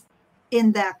zeros,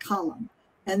 in that column.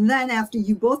 And then after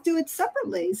you both do it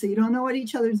separately, so you don't know what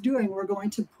each other's doing, we're going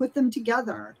to put them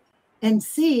together and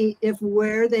see if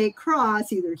where they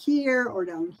cross, either here or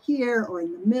down here or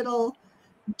in the middle,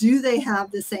 do they have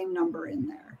the same number in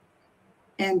there?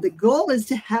 And the goal is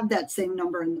to have that same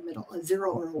number in the middle, a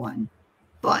 0 or a 1.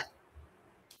 But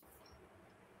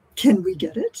can we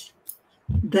get it?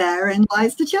 Therein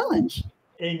lies the challenge.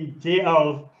 Indeed.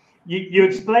 Oh, you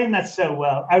explained that so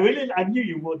well. I knew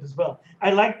you would as well.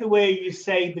 I like the way you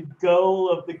say the goal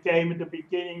of the game at the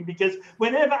beginning, because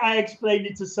whenever I explain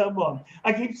it to someone,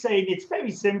 I keep saying it's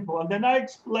very simple, and then I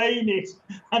explain it,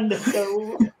 and they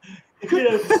go, you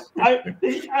know,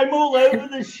 I'm all over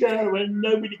the show, and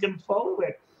nobody can follow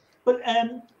it. But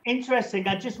interesting.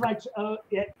 I just like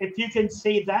if you can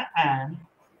see that, Anne.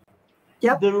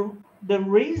 Yep. The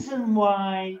reason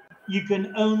why you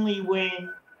can only win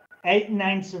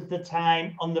 8/9 of the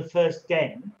time on the first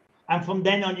game, and from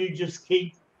then on you just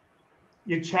keep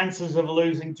your chances of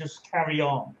losing just carry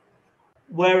on,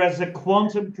 whereas a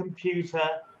quantum computer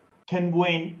can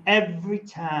win every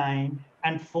time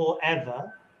and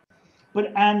forever.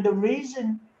 And the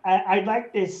reason I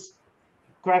like this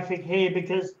graphic here,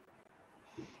 because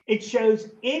it shows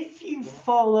if you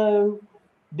follow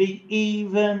the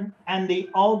even and the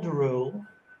odd rule,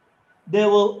 there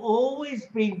will always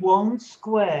be one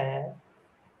square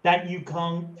that you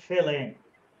can't fill in.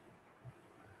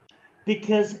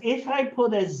 Because if I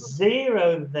put a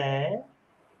 0 there,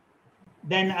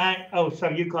 then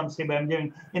sorry, you can't see what I'm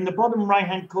doing. In the bottom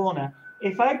right-hand corner,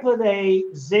 if I put a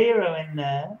 0 in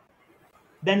there,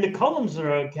 then the columns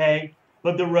are okay,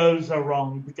 but the rows are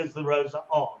wrong because the rows are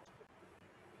odd.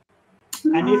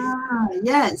 And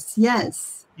yes.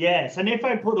 Yes, and if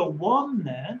I put a 1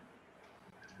 there,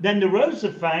 then the rows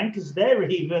are fine because they're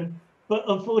even, but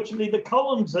unfortunately the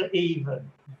columns are even.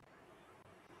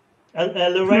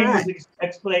 Lorraine was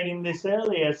explaining this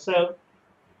earlier, so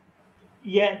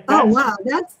yeah. Oh wow,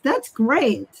 that's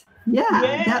great.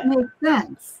 Yeah, that makes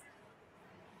sense.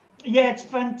 Yeah, it's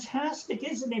fantastic,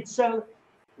 isn't it? So,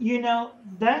 you know,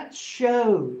 that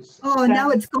shows. Oh, now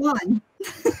it's gone.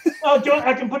 Oh,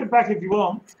 I can put it back if you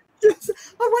want. I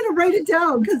want to write it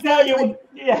down because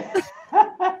yeah.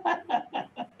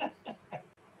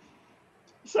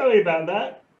 Sorry about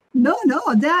that. No,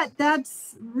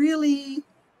 that's really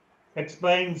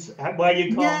explains why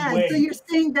you can't win. So you're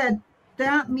saying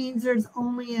that means there's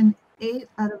only an 8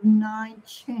 out of 9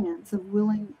 chance of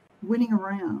winning a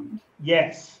round.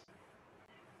 Yes.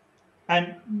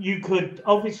 And you could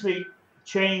obviously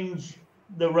change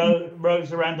the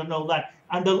rows around and all that.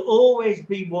 And there'll always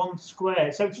be one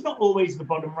square. So it's not always the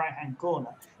bottom right-hand corner,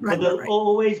 but there'll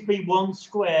always be one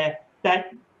square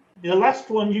that the last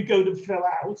one you go to fill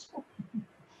out,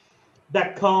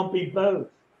 that can't be both.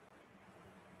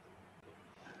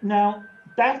 Now,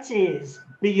 that is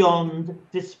beyond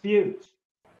dispute.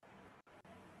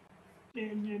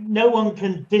 No one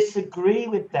can disagree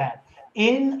with that.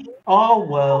 In our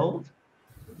world,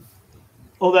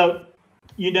 although,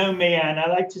 you know me, Anne, I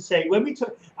like to say, when we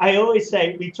talk, I always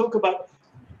say, we talk about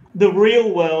the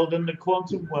real world and the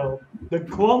quantum world. The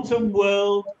quantum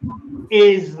world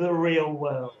is the real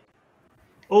world.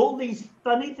 All these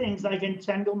funny things like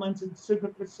entanglement and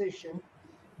superposition,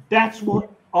 that's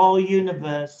what our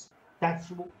universe,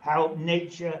 that's how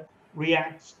nature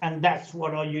reacts, and that's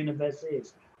what our universe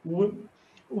is.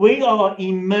 We are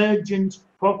emergent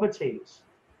properties.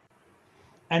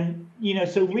 And, you know,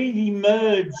 so we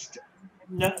emerged,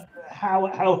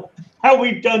 how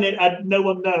we've done it, no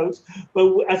one knows,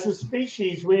 but as a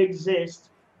species, we exist,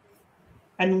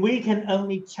 and we can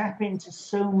only tap into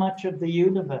so much of the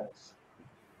universe.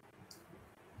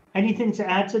 Anything to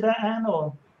add to that, Anne,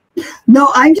 or? No,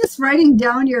 I'm just writing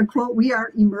down your quote, we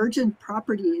are emergent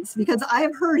properties, because I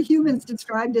have heard humans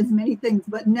described as many things,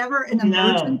 but never an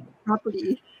emergent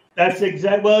property. That's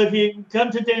exactly, well, if you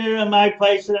come to dinner at my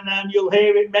place, and you'll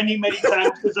hear it many, many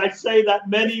times, because I say that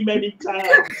many, many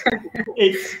times.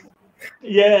 It's,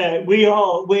 yeah, we're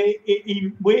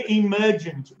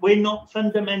emergent. We're not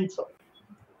fundamental.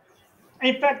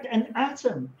 In fact, an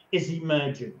atom is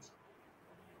emergent.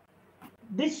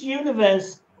 This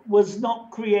universe was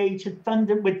not created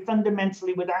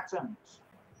fundamentally with atoms,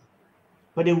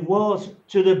 but it was,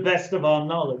 to the best of our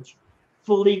knowledge,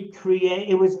 fully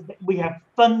created. We have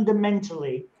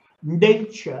fundamentally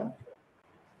nature,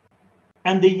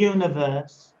 and the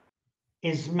universe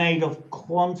is made of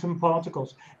quantum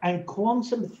particles, and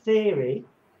quantum theory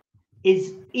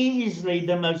is easily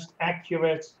the most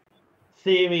accurate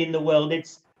theory in the world.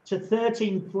 It's to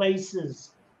 13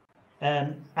 places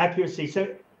accuracy. So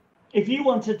if you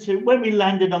wanted to, when we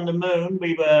landed on the moon,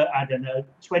 we were, I don't know,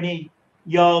 20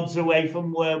 yards away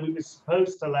from where we were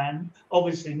supposed to land.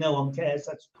 Obviously, no one cares.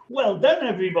 That's well done,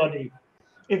 everybody.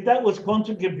 If that was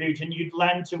quantum computing, you'd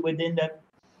land to within a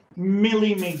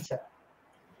millimeter.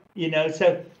 You know,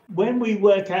 so when we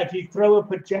work out, if you throw a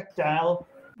projectile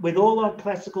with all our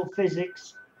classical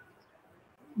physics,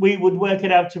 we would work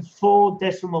it out to 4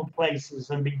 decimal places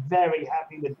and be very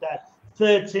happy with that.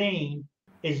 13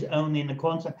 is only in the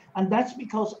quantum, and that's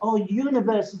because our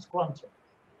universe is quantum.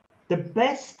 The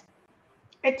best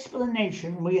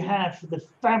explanation we have for the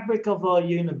fabric of our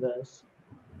universe,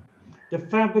 the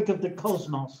fabric of the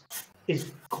cosmos,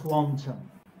 is quantum,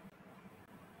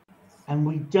 and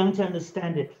we don't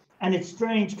understand it. And it's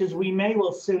strange because we may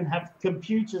well soon have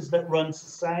computers that run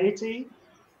society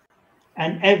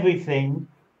and everything,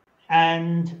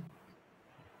 and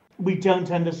we don't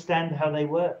understand how they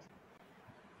work.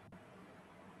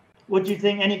 What do you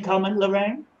think? Any comment,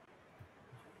 Lorraine?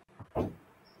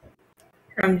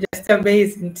 I'm just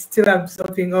amazed and still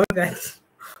absorbing all that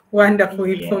wonderful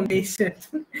information.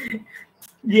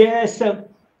 Yeah, so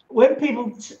when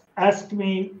people ask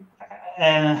me,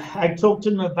 I talk to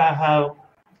them about how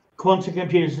quantum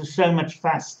computers are so much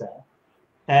faster.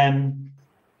 I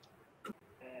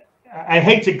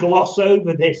hate to gloss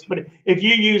over this, but if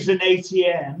you use an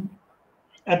ATM,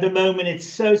 at the moment it's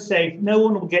so safe, no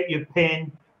one will get your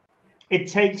PIN. It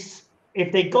takes,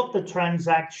 if they got the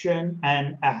transaction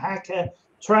and a hacker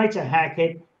tried to hack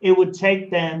it, it would take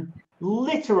them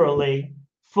literally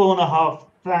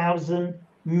 4,500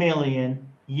 million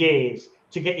years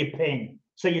to get your PIN.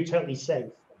 So you're totally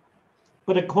safe.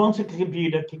 But a quantum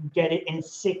computer can get it in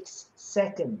 6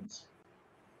 seconds.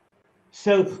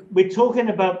 So we're talking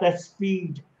about that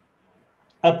speed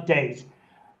update.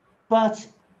 But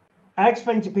I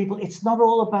explain to people, it's not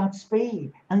all about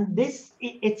speed. And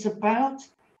it's about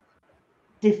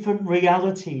different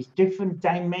realities, different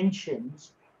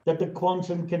dimensions that the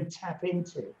quantum can tap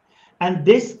into. And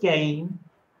this game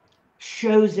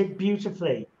shows it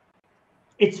beautifully.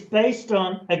 It's based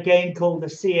on a game called the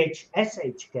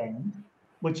CHSH game,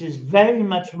 which is very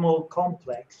much more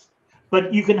complex,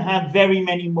 but you can have very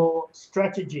many more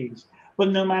strategies. But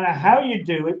no matter how you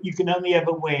do it, you can only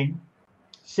ever win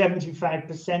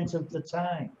 75% of the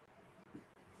time.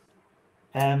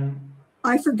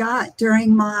 I forgot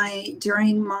during my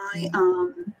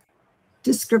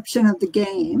description of the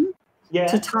game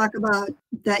to talk about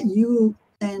that you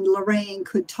and Lorraine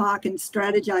could talk and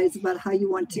strategize about how you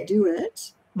want to do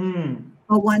it. Mm.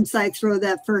 But once I throw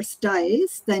that first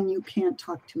dice, then you can't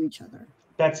talk to each other.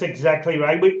 That's exactly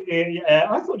right.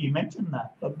 I thought you mentioned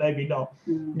that, but maybe not.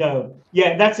 Mm. No.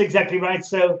 Yeah, that's exactly right.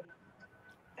 So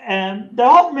there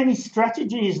aren't many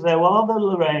strategies, though, are there,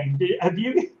 Lorraine? Have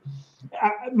you?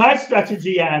 My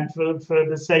strategy, Anne, for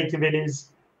the sake of it, is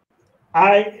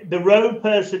the row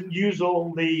person use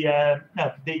all the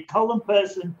the column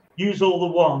person use all the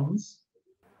ones,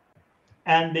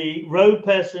 and the row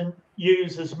person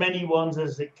use as many ones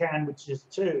as it can, which is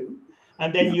 2,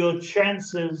 and then your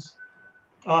chances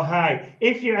are high.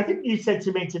 If you, I think you said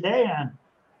to me today, Anne,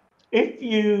 if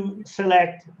you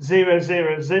select 0,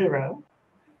 0, 0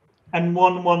 and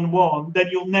 1, 1, 1, then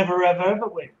you'll never ever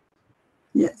win.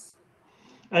 Yes.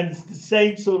 And it's the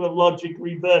same sort of logic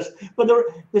reversed. But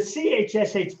the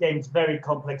CHSH game is very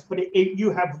complex, but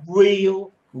you have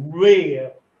real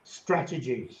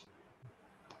strategies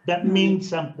that mean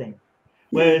something.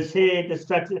 Whereas here,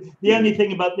 the only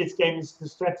thing about this game is the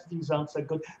strategies aren't so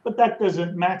good, but that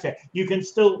doesn't matter. You can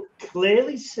still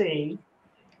clearly see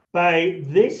by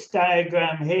this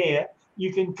diagram here,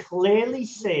 you can clearly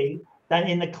see that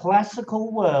in the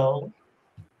classical world,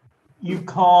 you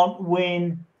can't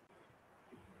win.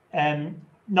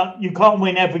 You can't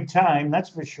win every time, that's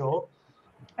for sure.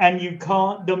 And you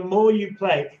can't. The more you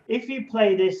play, if you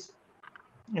play this,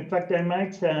 in fact, I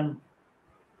might.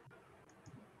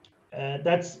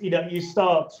 That's, you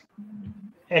start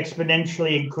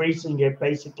exponentially increasing it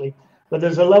basically. But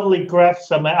there's a lovely graph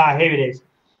somewhere. Here it is.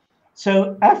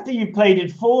 So after you played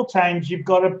it 4 times, you've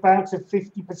got about a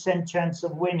 50% chance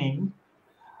of winning.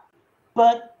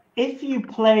 But if you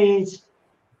play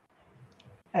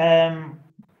it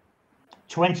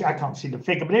 20, I can't see the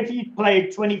figure, but if you play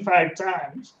it 25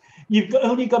 times, you've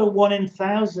only got a 1 in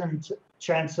 1,000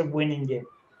 chance of winning it.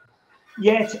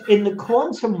 Yet in the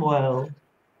quantum world,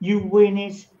 you win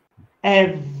it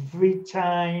every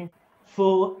time,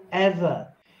 forever.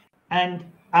 And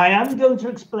I am going to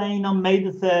explain on May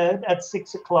the 3rd at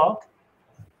 6 o'clock.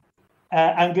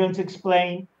 I'm going to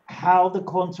explain how the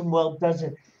quantum world does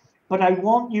it. But I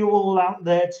want you all out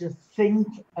there to think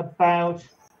about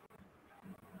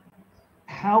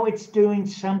how it's doing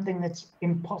something that's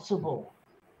impossible.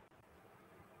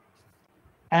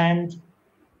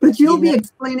 But you'll be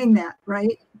explaining that,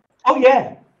 right? Oh,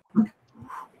 yeah.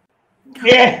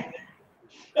 Yeah.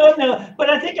 Oh, no. But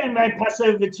I think I might pass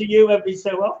over to you every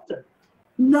so often.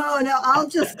 No, I'll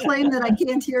just claim that I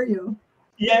can't hear you.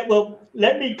 Yeah, well,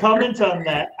 let me comment on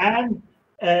that. And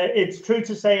it's true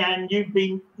to say, Anne, you've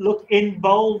been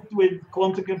involved with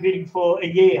quantum computing for a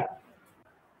year.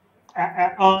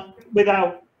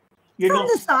 Without from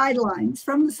the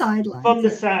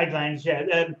sidelines,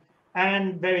 yeah.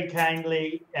 Anne very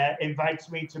kindly invites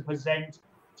me to present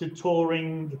to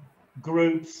touring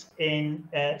groups in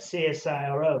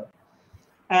CSIRO,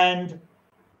 and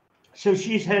so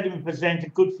she's heard him present a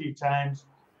good few times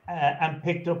and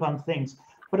picked up on things.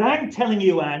 But I'm telling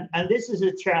you, Anne, and this is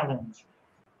a challenge.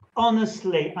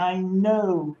 Honestly, I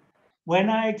know when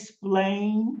I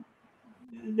explain.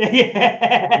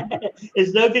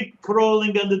 There's nothing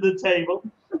crawling under the table.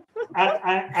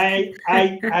 I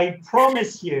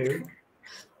promise you,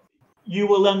 you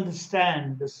will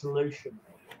understand the solution.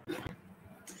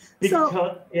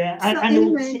 Because,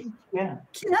 Can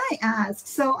I ask?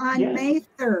 So on May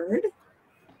 3rd,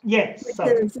 yes, which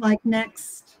is like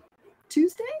next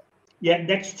Tuesday. Yeah,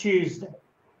 next Tuesday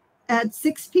at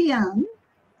 6 p.m.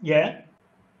 Yeah.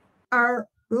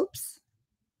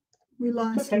 We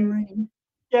lost Lorraine.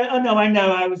 Yeah, oh no, I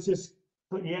know. I was just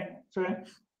sorry.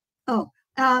 Oh,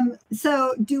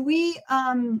 so do we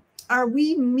are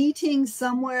we meeting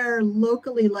somewhere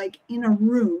locally, like in a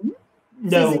room?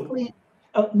 No. Physically?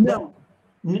 No.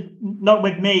 Not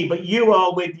with me, but you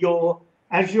are with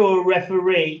as your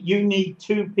referee, you need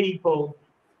 2 people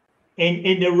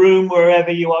in the room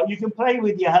wherever you are. You can play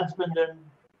with your husband and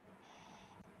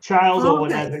child or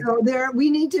whatever. So we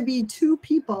need to be 2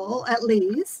 people at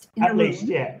least. At least,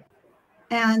 yeah.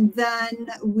 And then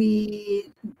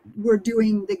we're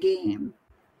doing the game.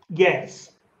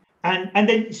 Yes, and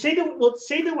then see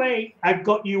the way I've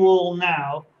got you all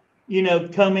now.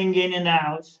 Coming in and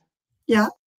out. Yeah.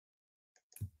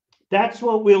 That's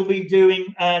what we'll be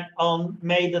doing on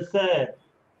May the 3rd.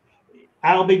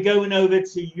 I'll be going over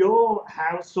to your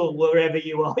house or wherever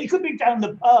you are. You could be down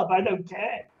the pub. I don't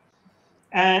care.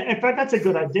 In fact, that's a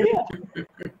good idea.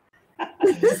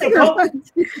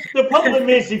 The problem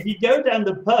is, if you go down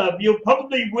the pub, you'll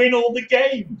probably win all the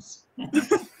games.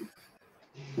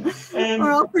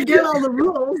 Or I'll forget all the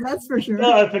rules, that's for sure.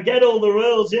 No, forget all the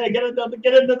rules. Yeah, get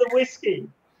another whiskey.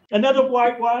 Another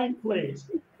white wine, please.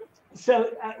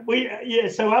 So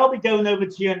so I'll be going over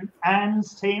to you and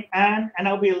Anne's team, Anne, and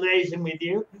I'll be liaising with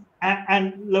you.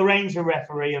 And Lorraine's a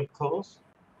referee, of course.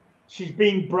 She's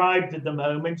being bribed at the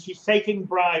moment. She's taking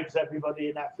bribes, everybody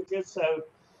in Africa. So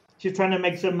she's trying to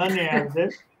make some money out of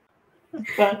this.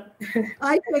 But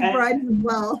I take bribes as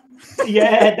well.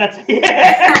 Yeah, that's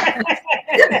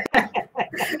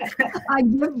I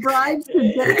give bribes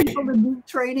to get people to do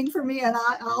training for me, and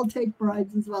I'll take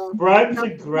bribes as well. Bribes are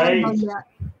great.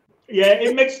 Yeah,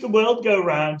 it makes the world go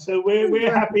round. So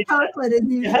we're happy. Chocolate is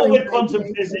usually help with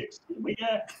quantum physics.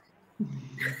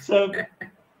 So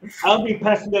I'll be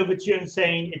passing over to you and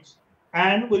saying, it's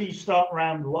Anne, will you start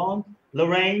round one?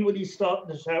 Lorraine, will you start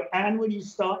the show? Anne, will you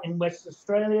start in West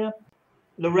Australia?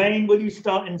 Lorraine, will you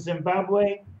start in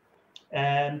Zimbabwe?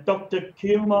 Dr.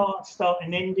 Kumar start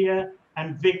in India,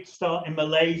 and Vic start in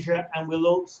Malaysia, and we'll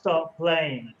all start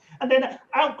playing. And then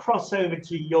I'll cross over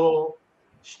to your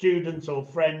students or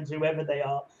friends, whoever they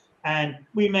are, and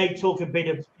we may talk a bit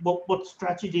of what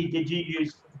strategy did you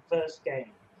use for the first game.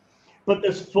 But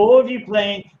there's 4 of you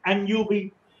playing, and you'll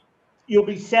be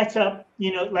set up,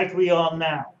 like we are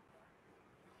now.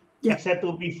 Yeah. Except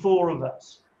there'll be 4 of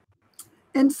us.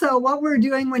 And so what we're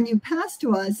doing when you pass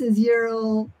to us is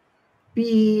you'll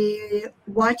be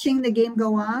watching the game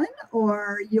go on,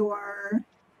 or you're...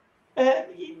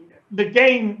 the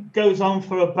game goes on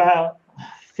for about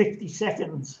 50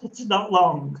 seconds. It's not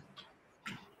long.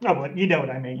 No, but you know what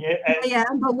I mean. Yeah,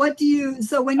 but what do you...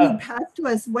 So when you pass to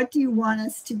us, what do you want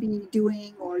us to be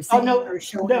doing or saying or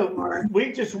showing? No,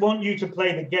 we just want you to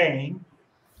play the game.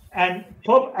 And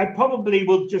I probably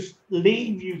will just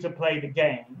leave you to play the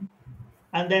game.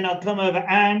 And then I'll come over.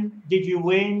 Anne, did you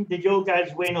win? Did your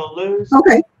guys win or lose?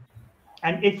 Okay.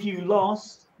 And if you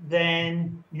lost,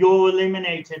 then you're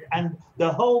eliminated. And the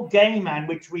whole game, Anne,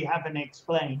 which we haven't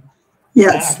explained.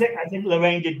 Yes. I think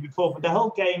Lorraine did before, but the whole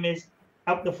game is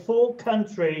up to 4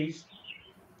 countries.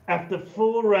 After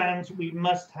 4 rounds, we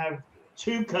must have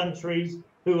 2 countries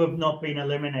who have not been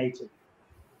eliminated.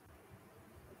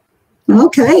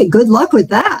 Okay, good luck with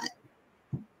that.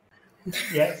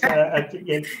 Yes,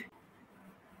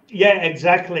 yeah,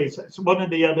 exactly. So one of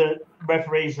the other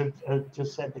referees have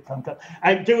just said to come.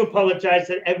 I do apologize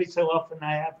that every so often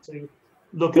I have to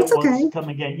look at what's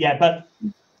coming in. Yeah, but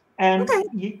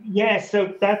yeah,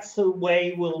 so that's the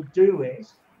way we'll do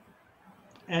it.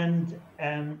 And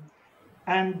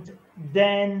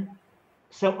then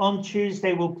so on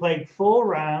Tuesday we'll play 4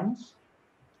 rounds.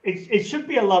 It should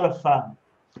be a lot of fun.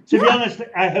 To be honest,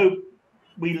 I hope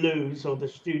we lose or the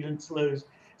students lose,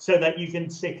 so that you can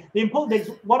see. The important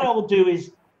thing is, what I will do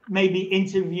is maybe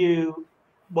interview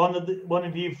one of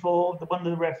you 4, one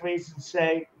of the referees, and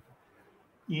say,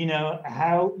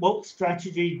 what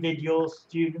strategy did your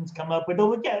students come up with?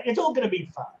 It's all going to be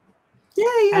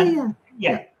fun.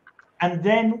 Yeah. And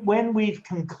then when we've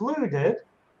concluded,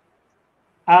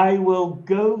 I will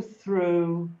go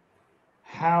through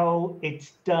how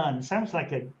it's done. Sounds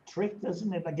like a trick,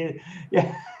 doesn't it? Like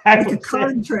a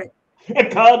card trick. A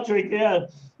card trick, yeah.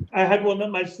 I had one up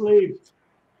my sleeve.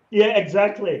 Yeah,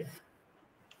 exactly.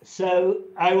 So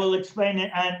I will explain it,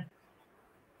 and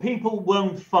people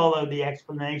won't follow the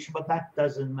explanation, but that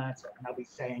doesn't matter. And I'll be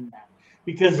saying that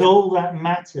because all that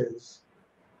matters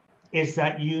is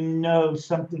that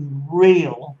something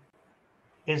real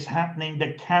is happening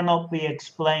that cannot be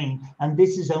explained. And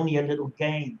this is only a little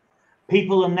game.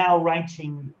 People are now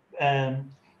writing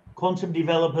quantum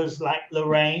developers like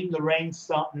Lorraine's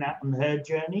starting out on her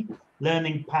journey,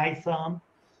 learning Python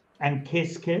and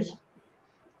Qiskit.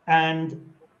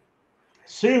 And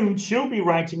soon she'll be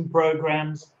writing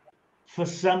programs for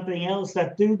something else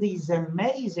that do these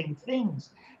amazing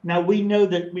things. Now we know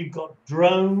that we've got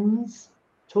drones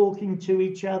talking to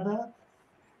each other.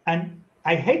 And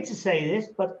I hate to say this,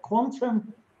 but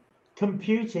quantum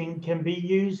computing can be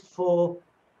used for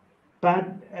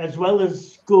bad as well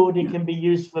as good. It can be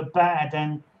used for bad,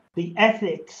 and the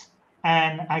ethics,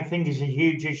 and I think is a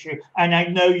huge issue. And I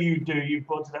know you do. You've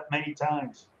brought it up many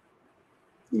times.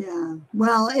 Yeah.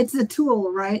 Well, it's a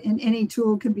tool, right? And any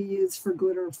tool can be used for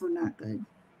good or for not good.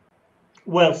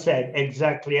 Well said.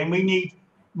 Exactly. And we need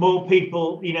more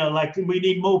people. We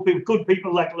need more people, good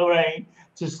people like Lorraine,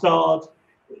 to start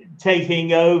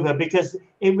taking over, because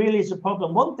it really is a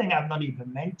problem. One thing I've not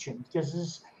even mentioned,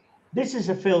 because this is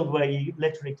a field where you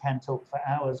literally can talk for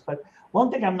hours, but one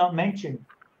thing I've not mentioned,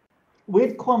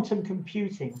 with quantum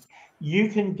computing, you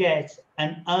can get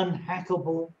an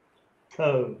unhackable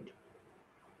code.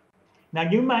 Now,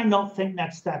 you might not think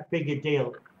that's that big a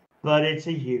deal, but it's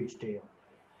a huge deal.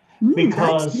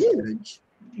 Because that's huge.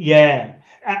 Yeah,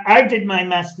 I did my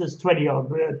master's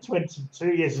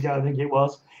 22 years ago, I think it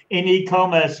was, in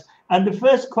e-commerce, and the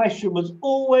first question was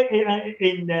always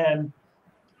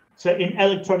so in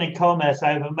electronic commerce.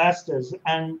 I have a master's,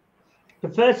 and the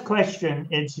first question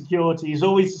in security is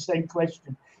always the same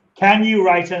question: can you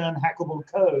write an unhackable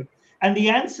code? And the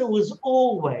answer was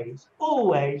always,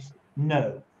 always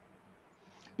no,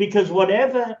 because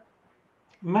whatever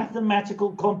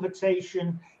mathematical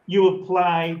computation you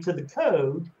apply to the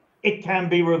code, it can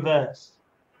be reversed.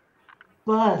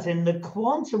 But in the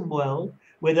quantum world,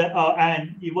 with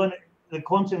and you want the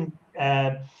quantum,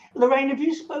 Lorraine, have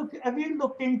you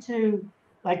looked into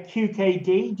like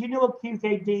QKD? Do you know what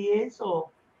QKD is, or?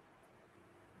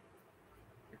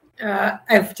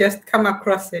 I've just come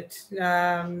across it.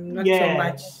 Not so Yeah.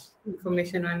 much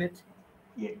information on it.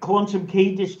 Quantum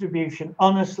key distribution,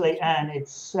 honestly, and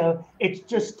it's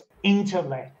just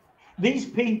intellect. These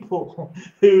people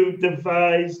who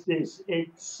devised this,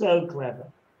 it's so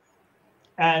clever.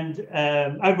 And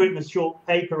I've written a short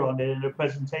paper on it and a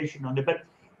presentation on it, but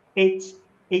it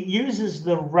uses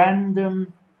the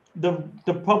random, the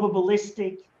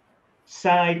probabilistic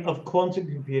side of quantum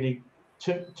computing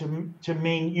to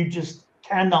mean you just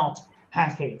cannot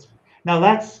hack it. Now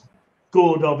that's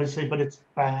good, obviously, but it's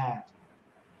bad.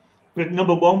 But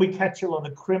number one, we catch a lot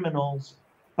of criminals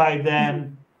by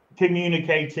them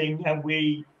communicating, and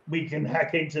we can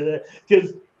hack into the,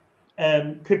 because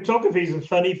cryptography is a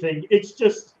funny thing. It's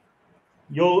just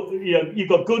you've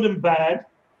got good and bad.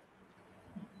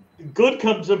 The good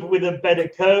comes up with a better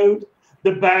code.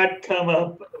 The bad come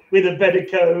up with a better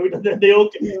code, and then they all.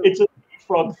 It's a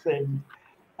frog thing.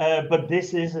 But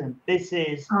this isn't. This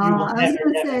is. I was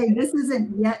going to say this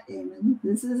isn't yet, Eamon.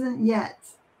 This isn't yet.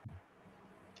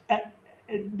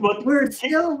 But we're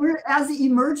as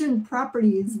emergent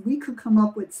properties, we could come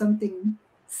up with something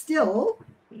still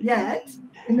yet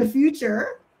in the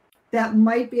future that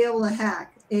might be able to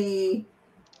hack a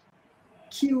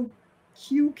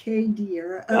QKD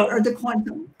or the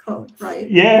quantum code, right?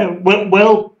 Yeah,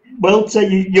 well. So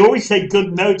you always say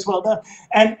good notes, well done.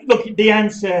 And look, the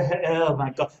answer. Oh my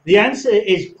God, the answer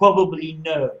is probably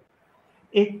no.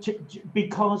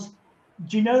 Because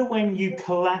do you know when you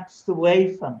collapse the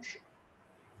wave function,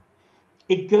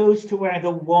 it goes to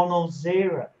either 1 or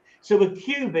 0. So a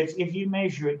qubit, if you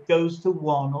measure it, goes to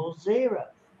 1 or 0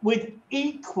 with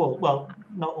equal, well,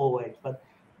 not always, but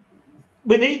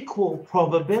with equal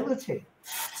probability.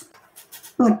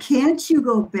 But can't you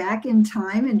go back in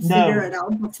time and figure it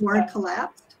out before it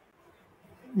collapsed?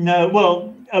 No,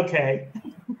 well, okay.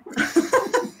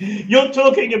 You're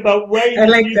talking about way in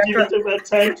the future, about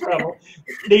time travel.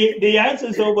 The answer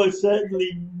is almost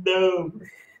certainly no.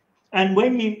 And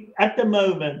when you, at the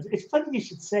moment, it's funny you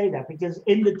should say that, because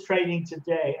in the training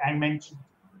today, I mentioned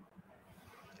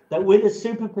that with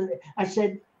a I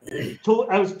said,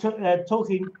 I was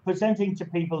presenting to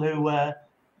people who were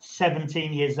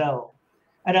 17 years old.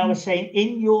 And I was saying,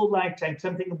 in your lifetime,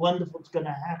 something wonderful is going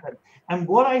to happen. And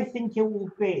what I think it will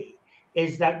be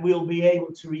is that we'll be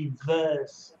able to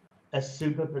reverse a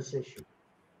superposition.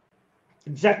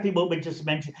 Exactly what we just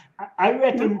mentioned. I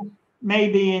reckon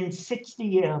maybe in 60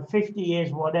 years, 50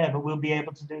 years, whatever, we'll be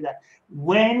able to do that.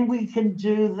 When we can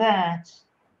do that,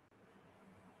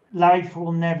 life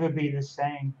will never be the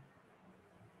same.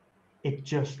 It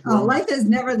just won't. Life is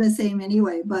never the same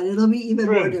anyway, but it'll be even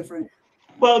more different.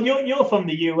 Well, you're from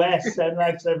the US, and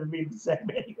life's never been the same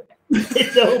anyway.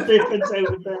 It's all different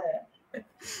over there.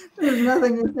 There's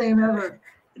nothing the same ever.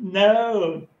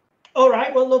 No. All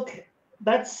right. Well, look,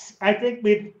 I think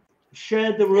we've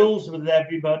shared the rules with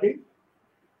everybody.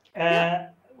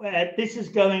 This is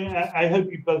going, I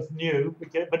hope you both knew,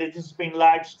 but it has been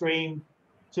live streamed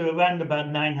to around about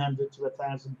 900 to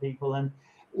 1,000 people. And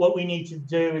what we need to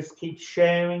do is keep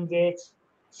sharing it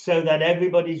so that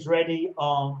everybody's ready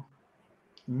on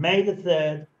May the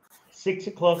 3rd, 6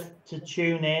 o'clock to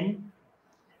tune in.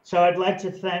 So I'd like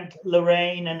to thank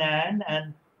Lorraine and Anne,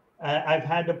 and I've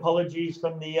had apologies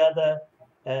from the other,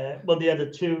 the other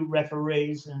two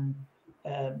referees, and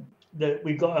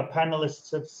we've got a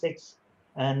panelists of 6,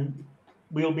 and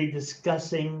we'll be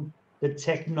discussing the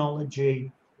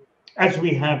technology as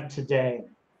we have today.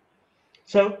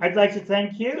 So I'd like to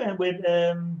thank you, and with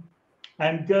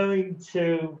I'm going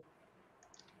to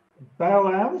bow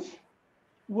out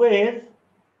with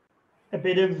a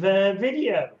bit of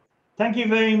video. Thank you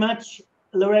very much,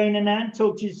 Lorraine and Anne.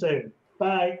 Talk to you soon.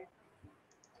 Bye.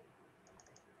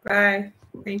 Bye.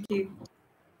 Thank you.